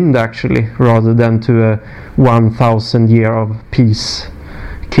an end actually, rather than to a 1,000 year of peace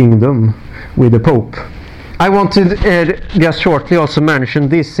kingdom with the Pope. I want to just shortly also mention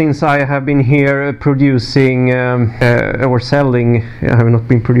this, since I have been here producing or selling, I have not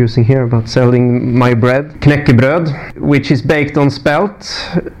been producing here, but selling my bread, knäckebröd, which is baked on spelt.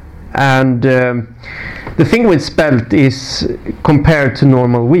 And the thing with spelt is, compared to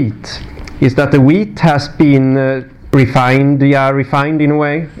normal wheat, is that the wheat has been refined in a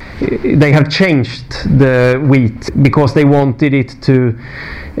way. They have changed the wheat because they wanted it to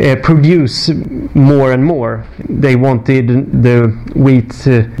produce more and more. They wanted the wheat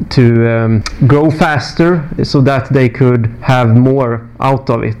to grow faster, so that they could have more out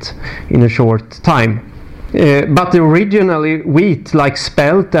of it in a short time. But the originally wheat, like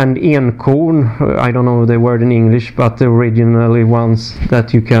spelt and enkorn, I don't know the word in English, but the originally ones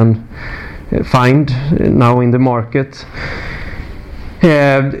that you can find now in the market,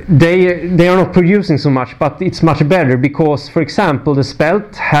 they are not producing so much, but it's much better because, for example, the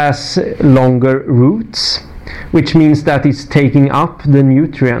spelt has longer roots, which means that it's taking up the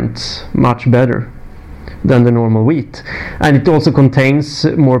nutrients much better than the normal wheat, and it also contains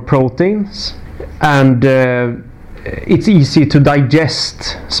more proteins, and it's easy to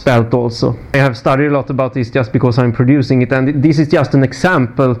digest spelt also. I have studied a lot about this just because I'm producing it, and this is just an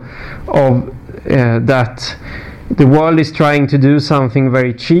example of that the world is trying to do something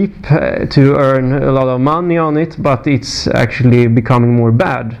very cheap to earn a lot of money on it, but it's actually becoming more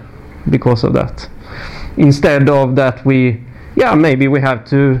bad because of that. Instead of that, maybe we have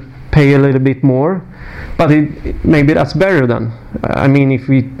to pay a little bit more, but maybe that's better then. I mean, if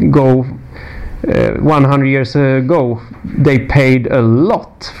we go 100 years ago, they paid a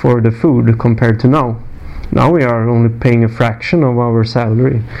lot for the food compared to now. Now we are only paying a fraction of our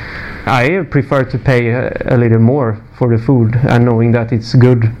salary. I prefer to pay a little more for the food and knowing that it's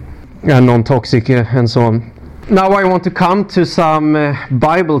good and non-toxic and so on. Now I want to come to some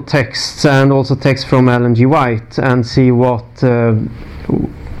Bible texts and also texts from Ellen G. White and see what the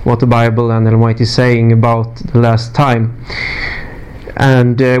Bible and Ellen White is saying about the last time.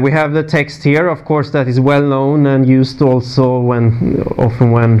 And we have the text here, of course, that is well known and used also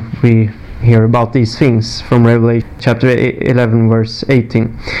often when we hear about these things, from Revelation chapter 11 verse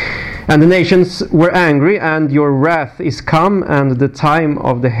 18. And the nations were angry, and your wrath is come, and the time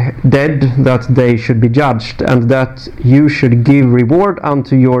of the dead, that they should be judged, and that you should give reward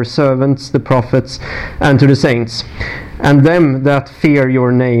unto your servants the prophets, and to the saints, and them that fear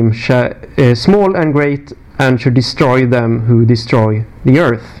your name, small and great, and should destroy them who destroy the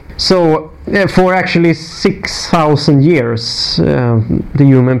earth. So for actually 6,000 years the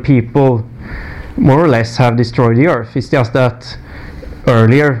human people more or less have destroyed the earth. It's just that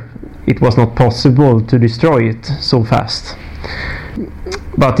earlier it was not possible to destroy it so fast.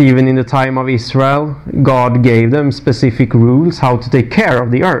 But even in the time of Israel, God gave them specific rules how to take care of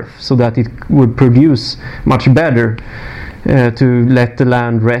the earth so that it would produce much better, to let the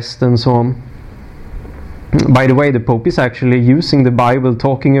land rest and so on. By the way, the Pope is actually using the Bible,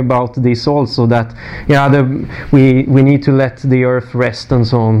 talking about this also, that we need to let the earth rest and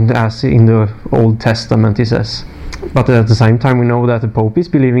so on, as in the Old Testament he says. But at the same time we know that the Pope is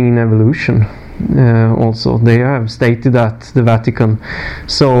believing in evolution also. They have stated that, the Vatican.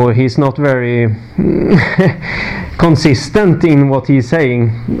 So he's not very consistent in what he's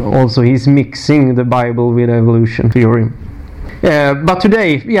saying. Also he's mixing the Bible with evolution theory. But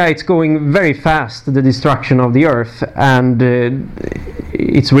today, it's going very fast, the destruction of the earth, and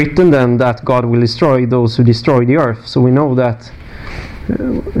it's written then that God will destroy those who destroy the earth. So we know that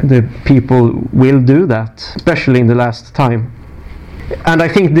the people will do that, especially in the last time. And I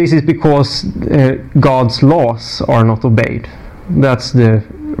think this is because God's laws are not obeyed. That's the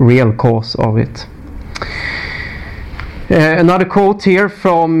real cause of it. Another quote here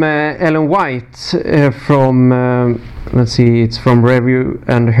from Ellen White, from let's see, it's from Review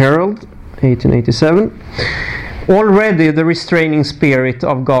and Herald, 1887. Already the restraining spirit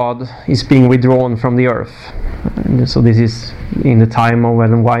of God is being withdrawn from the earth. And so this is in the time of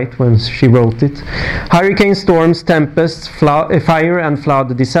Ellen White when she wrote it. Hurricane storms, tempests, fire and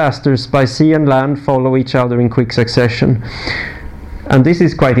flood, disasters by sea and land follow each other in quick succession. And this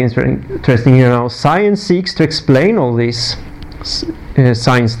is quite interesting here now. Science seeks to explain all this,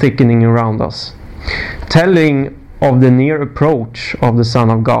 signs thickening around us, telling of the near approach of the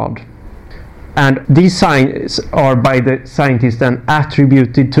Son of God. And these signs are by the scientists then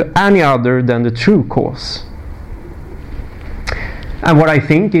attributed to any other than the true cause. And what I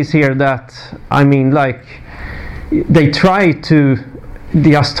think is here that, they try to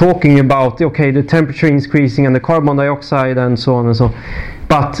just talking about, the temperature increasing and the carbon dioxide and so on and so on.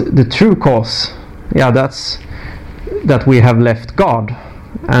 But the true cause, that's that we have left God,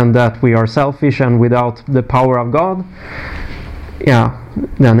 and that we are selfish, and without the power of God,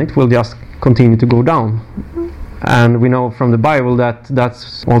 then it will just continue to go down. And we know from the Bible that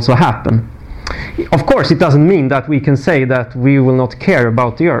that's also happened. Of course, it doesn't mean that we can say that we will not care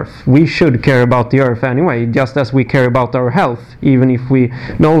about the earth. We should care about the earth anyway, just as we care about our health, even if we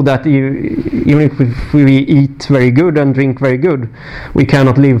know that even if we eat very good and drink very good, we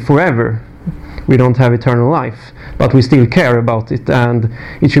cannot live forever. We don't have eternal life, but we still care about it, and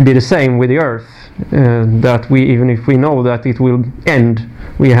it should be the same with the earth, that we, even if we know that it will end,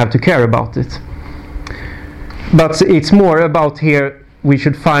 we have to care about it. But it's more about here, we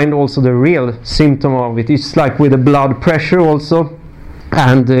should find also the real symptom of it. It's like with the blood pressure also,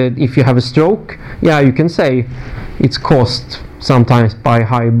 and if you have a stroke, you can say it's caused sometimes by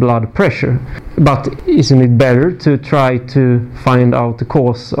high blood pressure. But isn't it better to try to find out the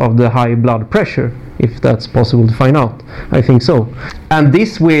cause of the high blood pressure, if that's possible to find out? I think so. And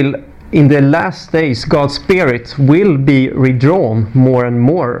this will, in the last days, God's Spirit will be withdrawn more and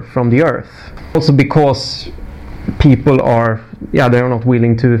more from the earth. Also because people are, they are not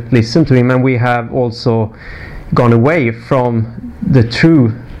willing to listen to him, and we have also gone away from the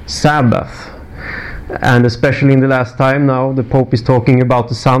true Sabbath. And especially in the last time now, the Pope is talking about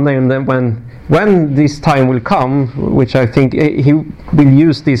the Sunday, and then when this time will come, which I think he will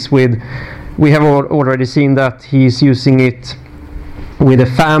use this with, we have already seen that he is using it with the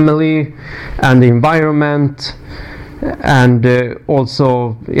family and the environment, and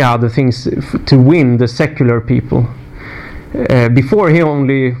also the things to win the secular people. Before he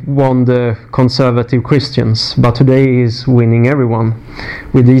only won the conservative Christians, but today he's winning everyone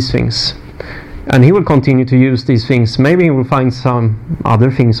with these things. And he will continue to use these things. Maybe he will find some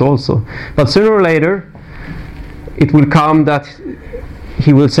other things also. But sooner or later, it will come that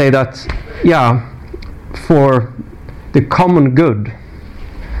he will say that, for the common good,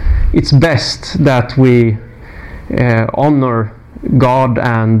 it's best that we honor God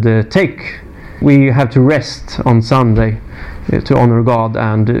and we have to rest on Sunday to honor God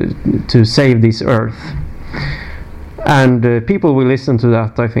and to save this earth. And people will listen to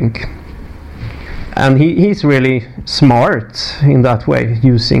that, I think. And he's really smart in that way,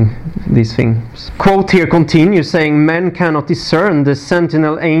 using these things. Quote here continues saying, "Men cannot discern the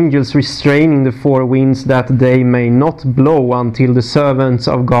sentinel angels restraining the four winds, that they may not blow until the servants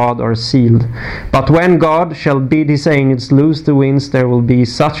of God are sealed. But when God shall bid his angels loose the winds, there will be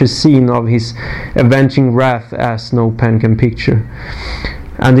such a scene of his avenging wrath as no pen can picture."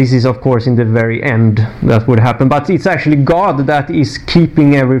 And this is, of course, in the very end that would happen. But it's actually God that is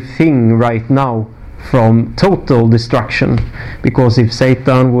keeping everything right now from total destruction. Because if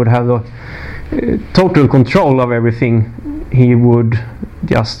Satan would have a total control of everything, he would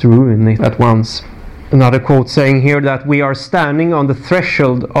just ruin it at once. Another quote saying here that we are standing on the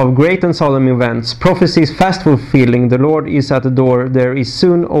threshold of great and solemn events. Prophecy is fast fulfilling. The Lord is at the door. There is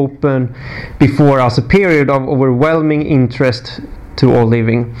soon open before us a period of overwhelming interest to all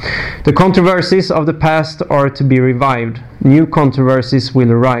living. The controversies of the past are to be revived. New controversies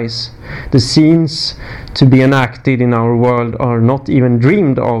will arise. The scenes to be enacted in our world are not even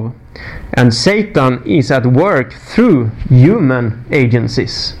dreamed of. And Satan is at work through human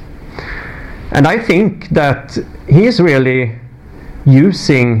agencies. And I think that he is really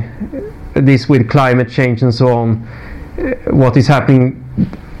using this with climate change and so on, what is happening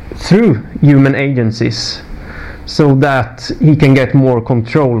through human agencies, so that he can get more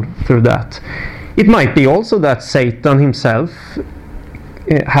control through that. It might be also that Satan himself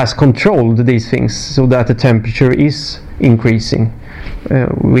has controlled these things so that the temperature is increasing.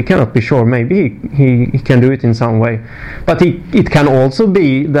 We cannot be sure. Maybe he can do it in some way. But it can also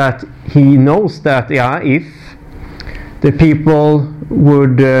be that he knows that if the people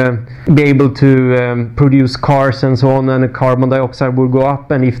would be able to produce cars and so on, and the carbon dioxide would go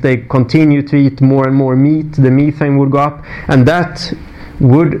up, and if they continue to eat more and more meat, the methane would go up, and that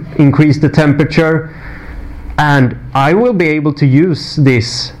would increase the temperature, and I will be able to use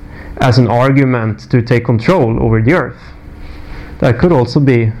this as an argument to take control over the earth. That could also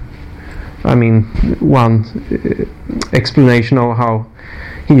be, one explanation of how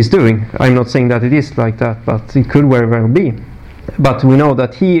he is doing. I'm not saying that it is like that, but it could very well be. But we know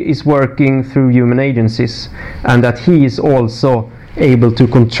that he is working through human agencies, and that he is also able to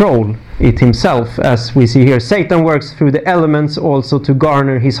control it himself. As we see here, Satan works through the elements also to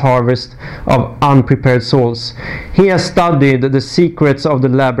garner his harvest of unprepared souls. He has studied the secrets of the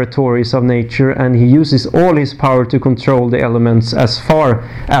laboratories of nature, and he uses all his power to control the elements as far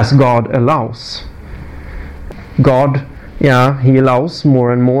as God allows. God, he allows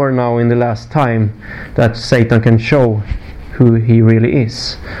more and more now in the last time that Satan can show who he really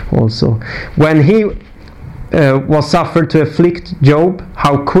is also. When he was suffered to afflict Job,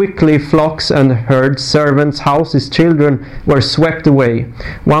 how quickly flocks and herds, servants, houses, children were swept away,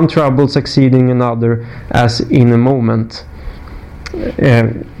 one trouble succeeding another as in a moment.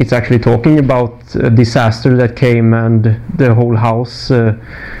 It's actually talking about a disaster that came and the whole house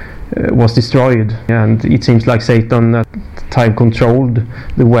was destroyed. And it seems like Satan at the time controlled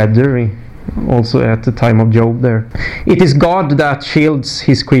the weather, also at the time of Job there. It is God that shields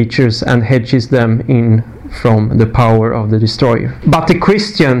his creatures and hedges them in from the power of the destroyer. But the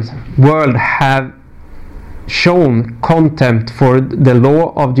Christian world have shown contempt for the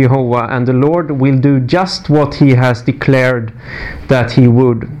law of Jehovah, and the Lord will do just what he has declared that he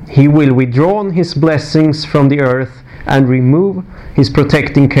would. He will withdraw his blessings from the earth and remove his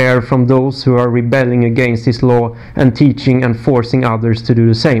protecting care from those who are rebelling against his law and teaching and forcing others to do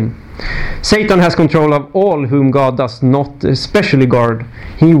the same. Satan has control of all whom God does not especially guard.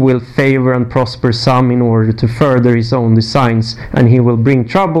 He will favor and prosper some in order to further his own designs, and he will bring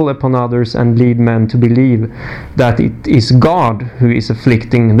trouble upon others and lead men to believe that it is God who is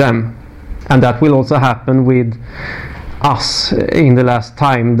afflicting them. And that will also happen with us in the last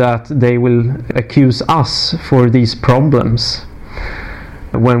time, that they will accuse us for these problems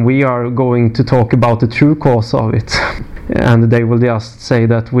when we are going to talk about the true cause of it. And they will just say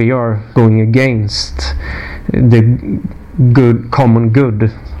that we are going against the good, common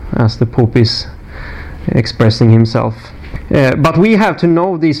good, as the Pope is expressing himself. But we have to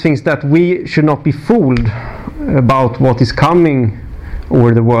know these things, that we should not be fooled about what is coming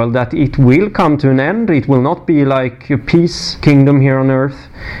over the world, that it will come to an end. It will not be like a peace kingdom here on earth.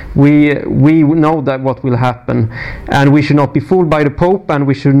 We know that what will happen, and we should not be fooled by the Pope, and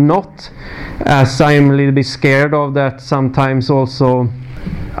we should not, as I am a little bit scared of that sometimes also.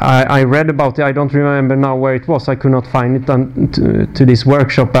 I read about it, I don't remember now where it was, I could not find it to this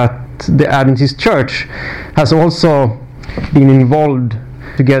workshop, at the Adventist Church has also been involved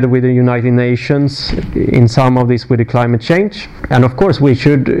together with the United Nations in some of this with the climate change. And of course we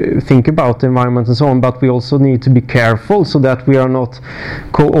should think about the environment and so on, but we also need to be careful so that we are not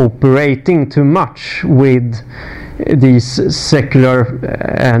cooperating too much with these secular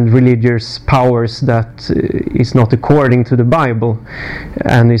and religious powers that is not according to the Bible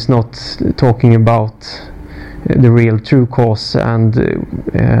and is not talking about the real true cause. And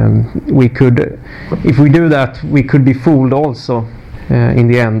we could, if we do that, we could be fooled also in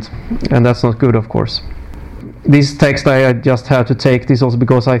the end, and that's not good, of course. This text, I just had to take this also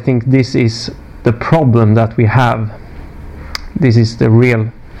because I think this is the problem that we have. This is the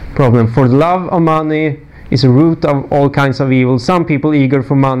real problem. For the love of money is a root of all kinds of evil. Some people eager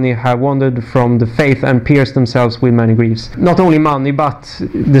for money have wandered from the faith and pierced themselves with many griefs. Not only money, but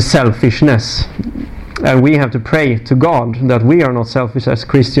the selfishness. And we have to pray to God that we are not selfish as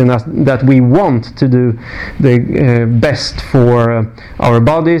Christians, that we want to do the best for our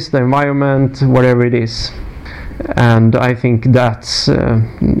bodies, the environment, whatever it is. And I think that's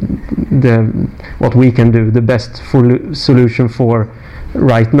what we can do, the best solution for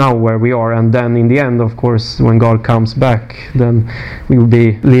right now where we are. And then in the end, of course, when God comes back, then we will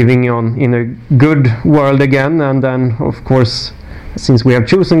be living in a good world again. And then, of course, since we have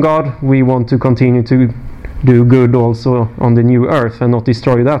chosen God, we want to continue to do good also on the new earth and not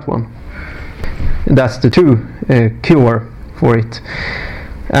destroy that one. That's the true cure for it.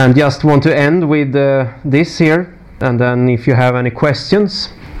 And just want to end with this here, and then if you have any questions.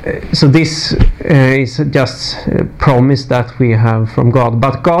 So this is just a promise that we have from God.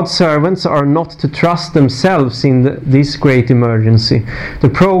 But God's servants are not to trust themselves in this great emergency. The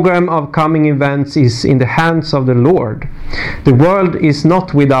program of coming events is in the hands of the Lord. The world is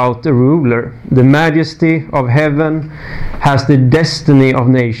not without a ruler. The majesty of heaven has the destiny of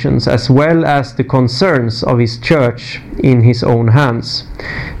nations as well as the concerns of his church in his own hands.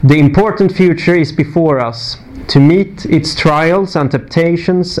 The important future is before us. To meet its trials and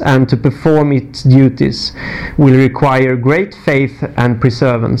temptations and to perform its duties will require great faith and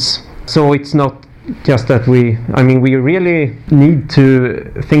perseverance. So it's not just that we really need to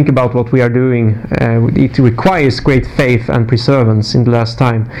think about what we are doing. It requires great faith and perseverance in the last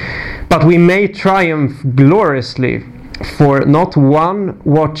time. But we may triumph gloriously, for not one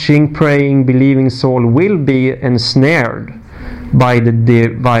watching, praying, believing soul will be ensnared by the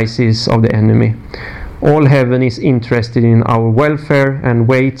devices of the enemy. All heaven is interested in our welfare and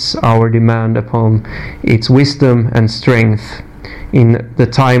waits our demand upon its wisdom and strength. In the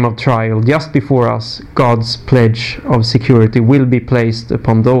time of trial, just before us, God's pledge of security will be placed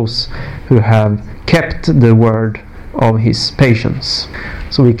upon those who have kept the word of his patience.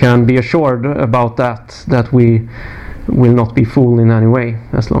 So we can be assured about that we will not be fooled in any way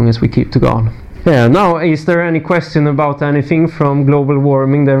as long as we keep to God. Yeah, now, is there any question about anything from global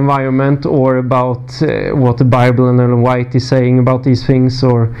warming, the environment, or about what the Bible and Ellen White is saying about these things?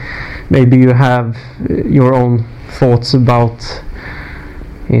 Or maybe you have your own thoughts about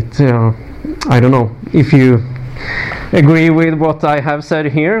it. I don't know if you agree with what I have said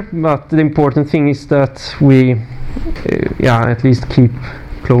here, but the important thing is that we at least keep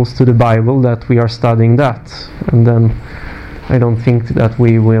close to the Bible, that we are studying that, and then I don't think that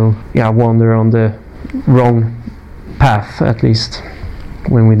we will wander on the wrong path, at least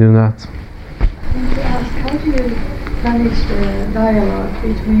when we do that. I want to ask, how do you manage the dialogue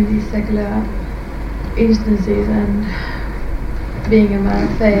between these secular instances and being a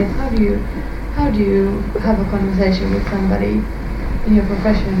man of faith? How do you have a conversation with somebody in your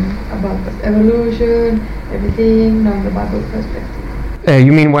profession about evolution, everything, knowing the Bible perspective?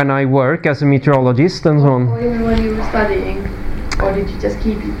 You mean when I work as a meteorologist and so on? Or even when you were studying, or did you just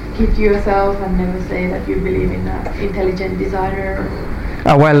keep to yourself and never say that you believe in an intelligent designer?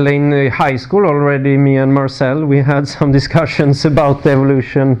 Well, in high school already, me and Marcel, we had some discussions about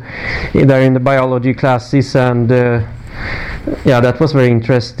evolution there in the biology classes, and that was very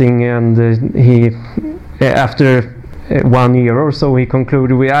interesting. And he, after 1 year or so, he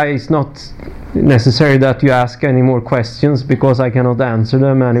concluded, it's not necessary that you ask any more questions because I cannot answer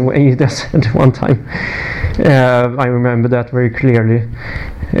them anyway. He said one time. I remember that very clearly.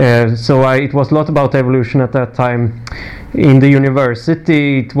 So it was a lot about evolution at that time. In the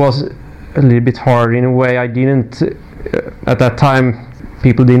university, it was a little bit hard in a way. I didn't, at that time,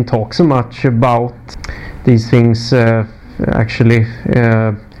 people didn't talk so much about these things. Actually,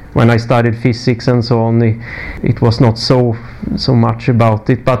 when I studied physics and so on, it was not so much about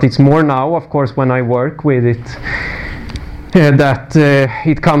it. But it's more now, of course, when I work with it, that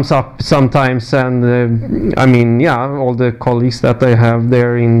it comes up sometimes. And I mean, yeah, all the colleagues that I have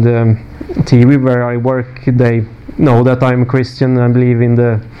there in the TV where I work, they know that I'm a Christian and believe in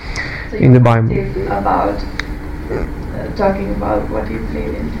the Bible. About talking about what you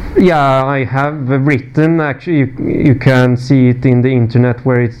believe in. Yeah, I have written. Actually, you can see it in the internet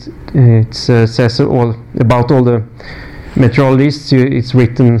where it says all about all the meteorologists. It's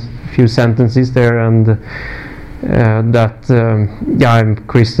written a few sentences there, and that I'm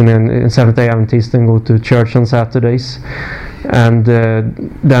Christian and Seventh-day Adventist and go to church on Saturdays. And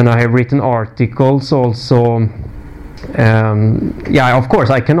then I have written articles also. Of course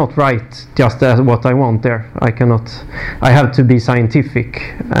I cannot write just what I want there. I have to be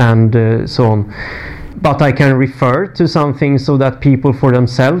scientific and so on. But I can refer to some things so that people for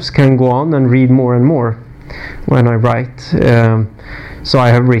themselves can go on and read more and more when I write. So I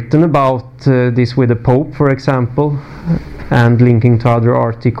have written about this with the Pope, for example, and linking to other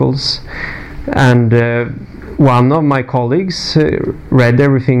articles. And one of my colleagues read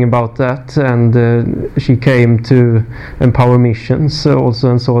everything about that, and she came to Empower Missions also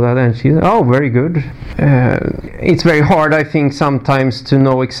and saw that, and she said, oh, very good. It's very hard, I think, sometimes to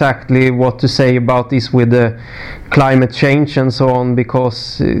know exactly what to say about this with the climate change and so on,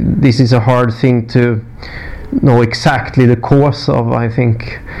 because this is a hard thing to know exactly the cause of, I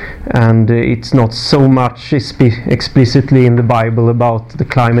think, and it's not so much explicitly in the Bible about the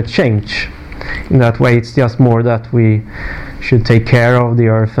climate change. In that way, it's just more that we should take care of the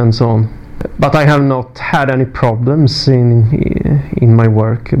earth and so on. But I have not had any problems in my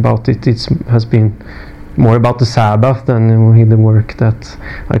work about it. It has been more about the Sabbath than in the work that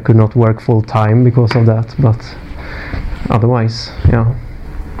I could not work full time because of that. But otherwise, yeah.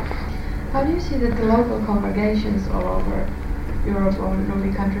 How do you see that the local congregations all over Europe or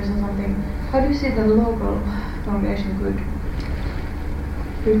Nordic countries or something, how do you see the local congregation could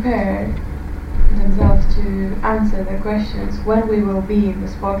prepare themselves to answer the questions when we will be in the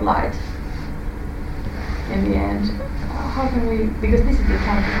spotlight in the end? How can we, because this is the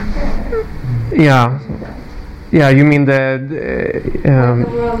time. Yeah, you mean the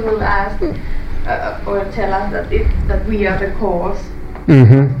world will ask or tell us that we are the cause of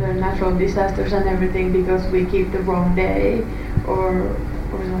the natural disasters and everything because we keep the wrong day or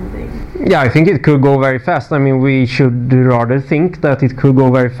something. Yeah, I think it could go very fast. I mean, we should rather think that it could go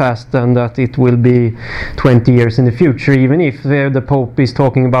very fast than that it will be 20 years in the future, even if the Pope is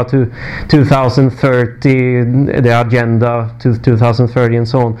talking about 2030, the agenda to 2030 and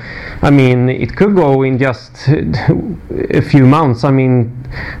so on. I mean, it could go in just a few months. I mean,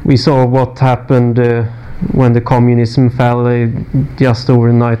 we saw what happened when the communism fell just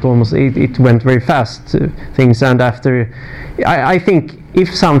overnight almost. It went very fast, things, and after I think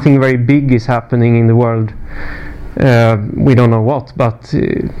if something very big is happening in the world, we don't know what, but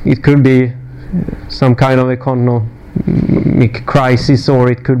it could be some kind of economic crisis, or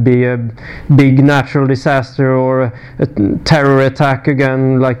it could be a big natural disaster or a terror attack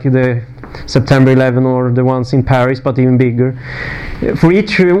again, like the September 11 or the ones in Paris, but even bigger. For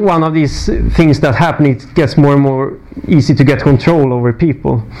each one of these things that happen, it gets more and more easy to get control over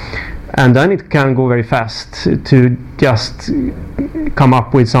people, and then it can go very fast to just come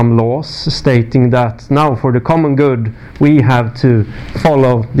up with some laws stating that now for the common good we have to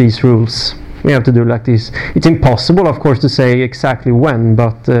follow these rules, we have to do like this. It's impossible, of course, to say exactly when,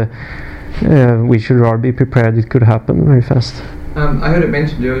 but we should rather be prepared. It could happen very fast. I heard it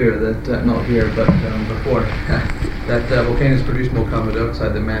mentioned earlier that, not here, but before, that volcanoes produce more carbon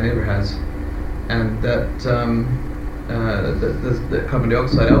dioxide than man ever has, and that the carbon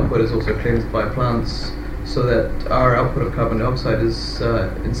dioxide output is also cleansed by plants, so that our output of carbon dioxide is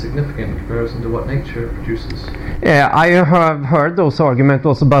insignificant in comparison to what nature produces. I have heard those arguments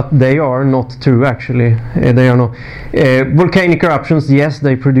also, but they are not true actually. They are not. Volcanic eruptions, yes,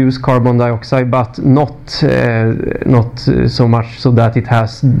 they produce carbon dioxide, but not so much so that it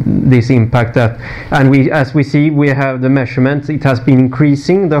has this impact. That, and as we see, we have the measurements. It has been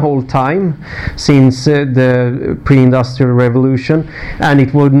increasing the whole time since the pre-industrial revolution, and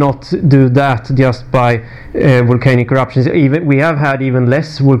it would not do that just by volcanic eruptions. We have had even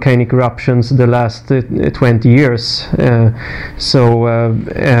less volcanic eruptions the last 20 years.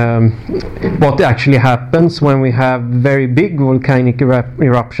 What actually happens when we have very big volcanic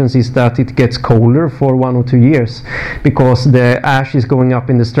eruptions is that it gets colder for 1 or 2 years, because the ash is going up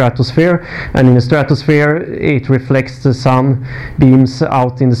in the stratosphere, and in the stratosphere it reflects the sun beams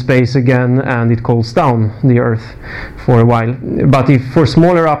out in the space again, and it cools down the earth for a while. But if for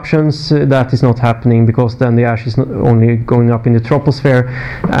small eruptions that is not happening, because then the ash is not only going up in the troposphere,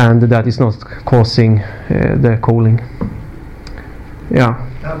 and that is not causing the cooling. Yeah.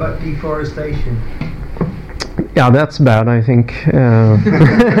 How about deforestation? Yeah, that's bad, I think.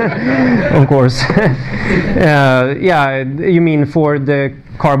 Of course. Yeah, you mean for the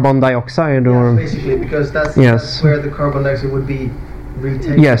carbon dioxide, or? Yes, basically, because that's where the carbon dioxide would be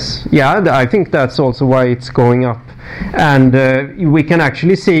retaken. Yes, yeah, I think that's also why it's going up. And we can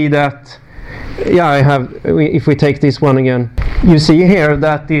actually see that, if we take this one again, you see here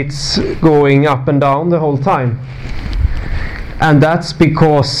that it's going up and down the whole time. And that's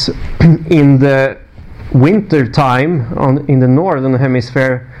because in the winter time in the northern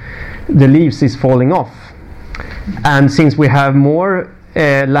hemisphere, the leaves is falling off. And since we have more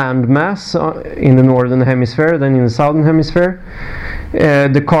land mass in the northern hemisphere than in the southern hemisphere,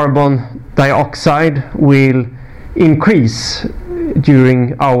 the carbon dioxide will increase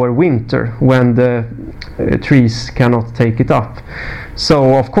during our winter when the trees cannot take it up.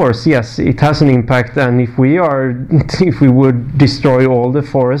 So of course, yes, it has an impact, and if we would destroy all the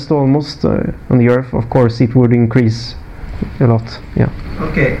forest almost on the earth, of course it would increase a lot. Yeah.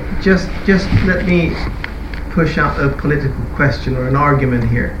 Okay, just let me push out a political question or an argument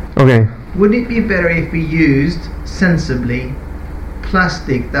here. Okay. Would it be better if we used sensibly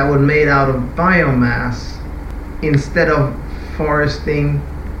plastic that was made out of biomass instead of foresting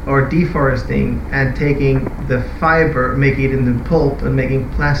or deforesting and taking the fiber, making it into pulp and making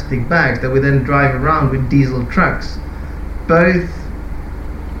plastic bags that we then drive around with diesel trucks, both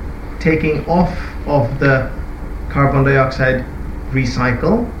taking off of the carbon dioxide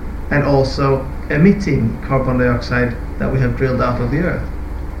recycle and also emitting carbon dioxide that we have drilled out of the earth?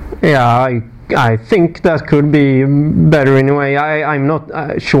 Yeah, I think that could be better in a way. I'm not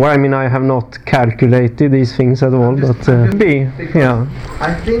sure. I mean, I have not calculated these things at all, but yeah.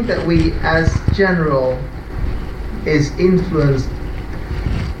 I think that we, as general, is influenced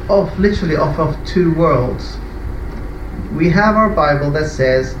literally off of two worlds. We have our Bible that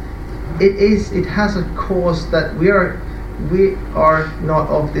says it has a cause that we are not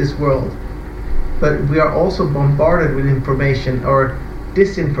of this world, but we are also bombarded with information or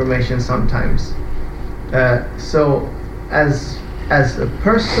disinformation sometimes. So as a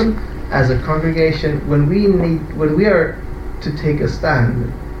person, as a congregation, when we are to take a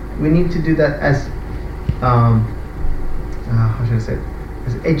stand, we need to do that as how should I say it?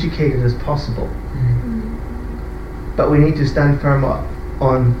 As educated as possible. But we need to stand firm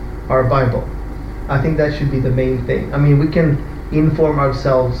on our Bible. I think that should be the main thing. I mean, we can inform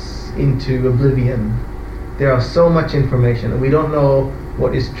ourselves into oblivion. There are so much information, and we don't know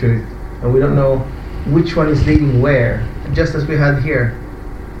what is truth, and we don't know which one is leading where. Just as we had here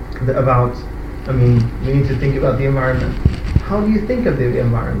we need to think about the environment. How do you think of the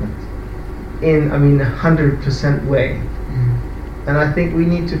environment? In 100% way. And I think we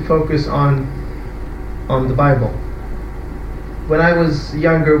need to focus on the Bible. When I was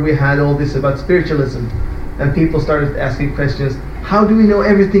younger, we had all this about spiritualism, and people started asking questions, how do we know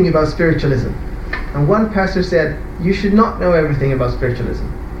everything about spiritualism? And one pastor said, you should not know everything about spiritualism.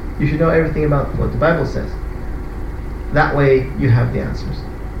 You should know everything about what the Bible says. That way you have the answers.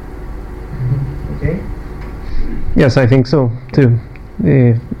 Okay? Yes, I think so too.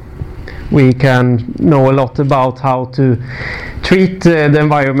 We can know a lot about how to treat the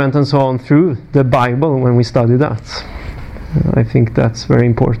environment and so on through the Bible when we study that. I think that's very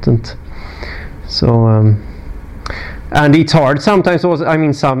important. So and it's hard sometimes also. I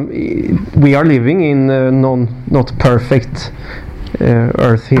mean, we are living in a not perfect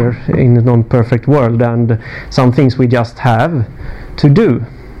earth here, in a non-perfect world, and some things we just have to do.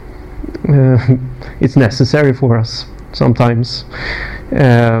 It's necessary for us sometimes.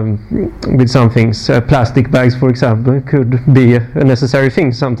 With some things, plastic bags, for example, could be a necessary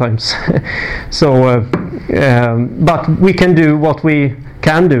thing sometimes. So, but we can do what we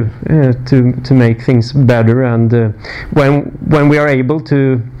can do to make things better, and when we are able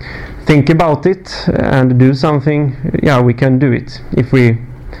to think about it and do something, we can do it if we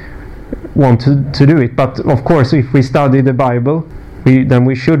want to do it. But of course, if we study the Bible, then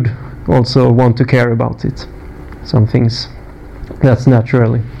we should also want to care about it. Some things. That's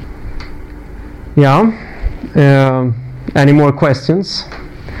naturally. Yeah. Any more questions?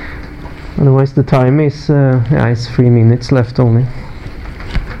 Otherwise the time is it's 3 minutes left only.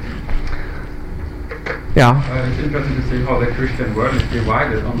 Yeah. It's interesting to see how the Christian world is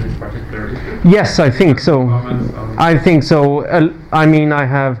divided on this particular issue. Yes, I think so. I think so. I mean,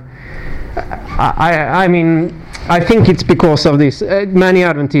 I think it's because of this. Many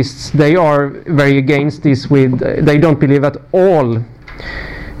Adventists, they are very against this. They don't believe at all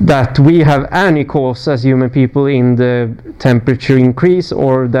that we have any cause as human people in the temperature increase,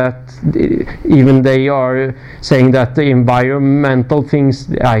 or that even they are saying that the environmental things,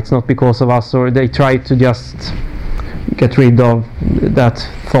 it's not because of us, or they try to just get rid of that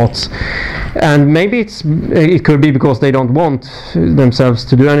thoughts. And maybe it could be because they don't want themselves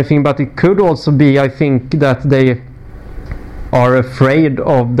to do anything, but it could also be, I think, that they are afraid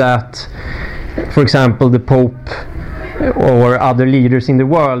of that. For example, the Pope or other leaders in the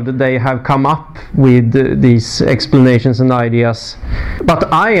world, they have come up with these explanations and ideas.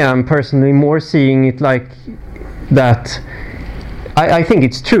 But I am personally more seeing it like that. I think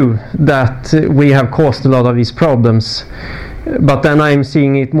it's true that we have caused a lot of these problems, but then I'm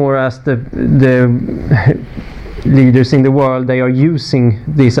seeing it more as the leaders in the world, they are using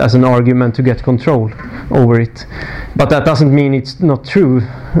this as an argument to get control over it. But that doesn't mean it's not true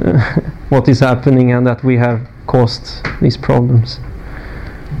what is happening and that we have caused these problems.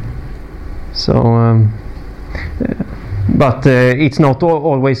 So but it's not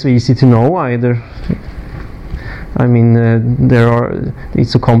always so easy to know either. I mean,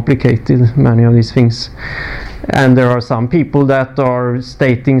 it's so complicated, many of these things. And there are some people that are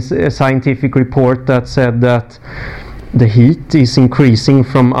stating a scientific report that said that the heat is increasing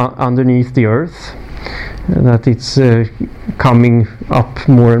from underneath the earth, that it's coming up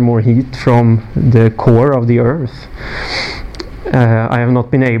more and more heat from the core of the earth. I have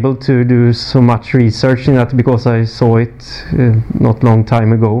not been able to do so much research in that because I saw it not long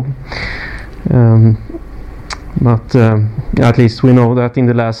time ago. But at least we know that in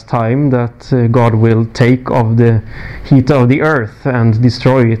the last time that God will take of the heat of the earth and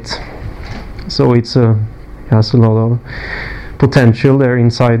destroy it. So it has a lot of potential there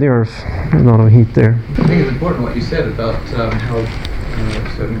inside the earth, a lot of heat there. I think it's important what you said about how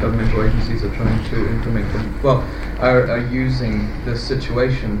certain governmental agencies are trying to implement are using this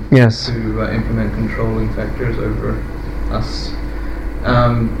situation Yes. to implement controlling factors over us.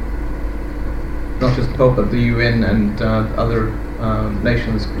 Not just the Pope, but the UN and other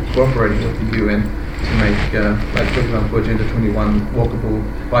nations cooperating with the UN to make, like for example, Agenda 21, walkable,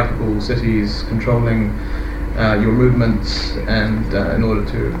 bikeable cities, controlling your movements, and in order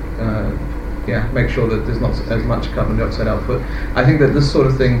to make sure that there's not as much carbon dioxide output. I think that this sort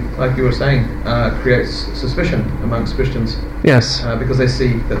of thing, like you were saying, creates suspicion amongst Christians. Yes. Because they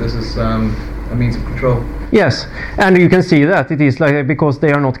see that this is a means of control. Yes, and you can see that it is like because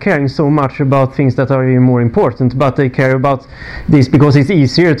they are not caring so much about things that are even more important, but they care about this because it's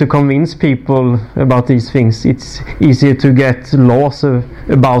easier to convince people about these things. It's easier to get laws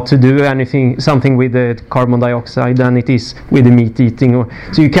about to do something with the carbon dioxide than it is with the meat eating.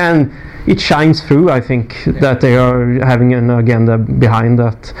 So it shines through, I think, that they are having an agenda behind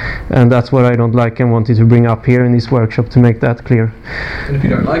that, and that's what I don't like and wanted to bring up here in this workshop to make that clear. And if you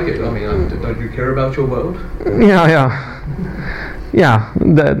don't like it, I mean, don't you care about your world? Yeah.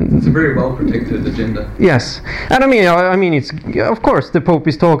 It's a very well protected agenda. Yes, and I mean, it's of course the Pope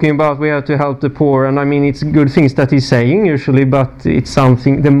is talking about we have to help the poor, and I mean it's good things that he's saying usually, but it's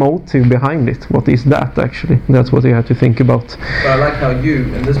something, the motive behind it. What is that actually? That's what you have to think about. But I like how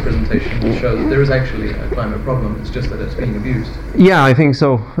you in this presentation show that there is actually a climate problem. It's just that it's being abused. Yeah, I think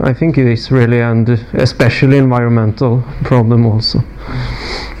so. I think it is really, and especially environmental problem also.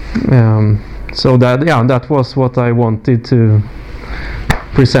 So that was what I wanted to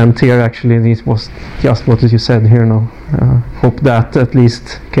present here. Actually, this was just what you said here now. Hope that at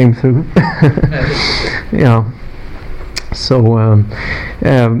least came through. Yeah. So,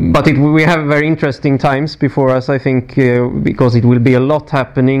 but we have very interesting times before us, I think, because it will be a lot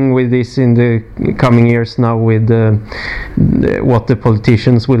happening with this in the coming years now with what the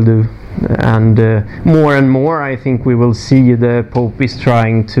politicians will do. And more, I think we will see the Pope is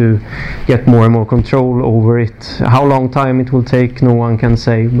trying to get more and more control over it. How long time it will take, no one can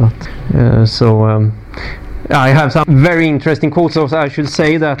say, but I have some very interesting quotes. Also, I should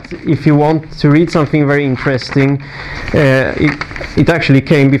say that if you want to read something very interesting, it actually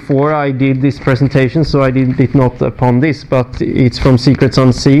came before I did this presentation, so I did it not upon this, but it's from Secrets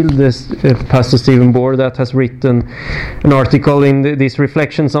Unsealed, this Pastor Stephen Bohr that has written an article in these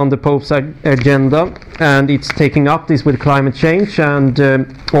reflections on the Pope's agenda, and it's taking up this with climate change and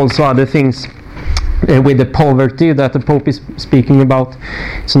also other things. with the poverty that the Pope is speaking about.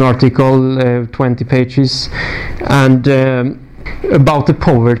 It's an article, 20 pages, and about the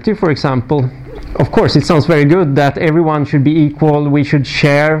poverty, for example. Of course, it sounds very good that everyone should be equal, we should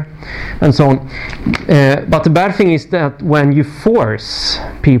share, and so on. But the bad thing is that when you force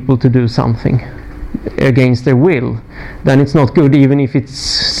people to do something against their will, then it's not good, even if it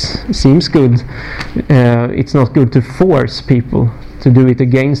seems good. It's not good to force people to do it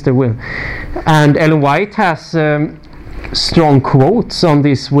against their will. And Ellen White has strong quotes on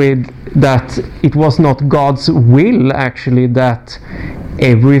this, with that it was not God's will actually that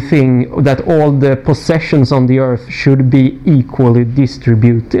everything, that all the possessions on the earth should be equally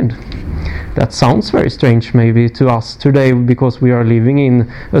distributed. That sounds very strange maybe to us today, because we are living in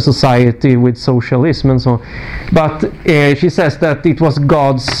a society with socialism and so on. But she says that it was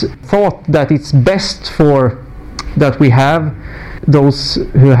God's thought that it's best for that we have those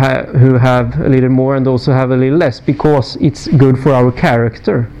who have a little more and those who have a little less, because it's good for our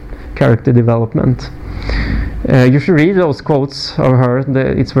character development. You should read those quotes of her.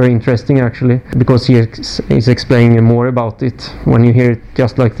 It's very interesting actually, because he is explaining more about it. When you hear it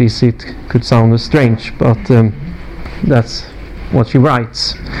just like this, it could sound strange, but that's what she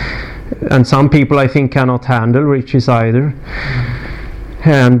writes. And some people, I think, cannot handle riches either.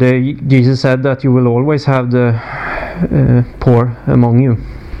 And Jesus said that you will always have the poor among you.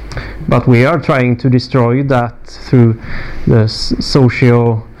 But we are trying to destroy that through the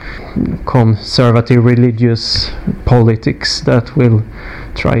socio-conservative religious politics that will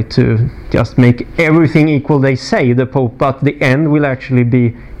try to just make everything equal, they say, the Pope, but the end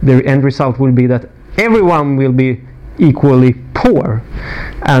result will be that everyone will be equally poor,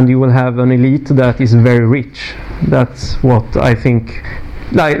 and you will have an elite that is very rich. That's what I think,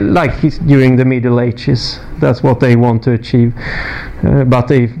 like during the Middle Ages, that's what they want to achieve. But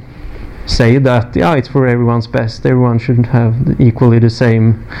they say that it's for everyone's best, everyone should have equally the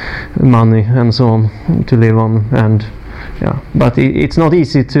same money and so on to live on, and but it's not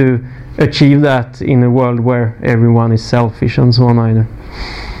easy to achieve that in a world where everyone is selfish and so on either.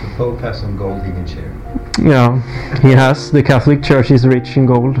 The Pope has some gold he can share. Yeah, he has. The Catholic Church is rich in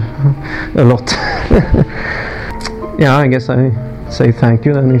gold, a lot. I guess I say thank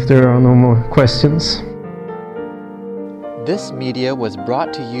you then if there are no more questions. This media was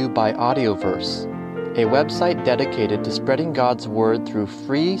brought to you by Audioverse, a website dedicated to spreading God's Word through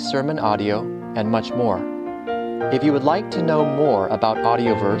free sermon audio and much more. If you would like to know more about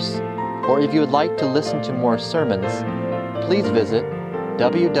Audioverse, or if you would like to listen to more sermons, please visit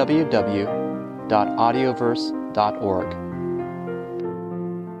www.audioverse.org.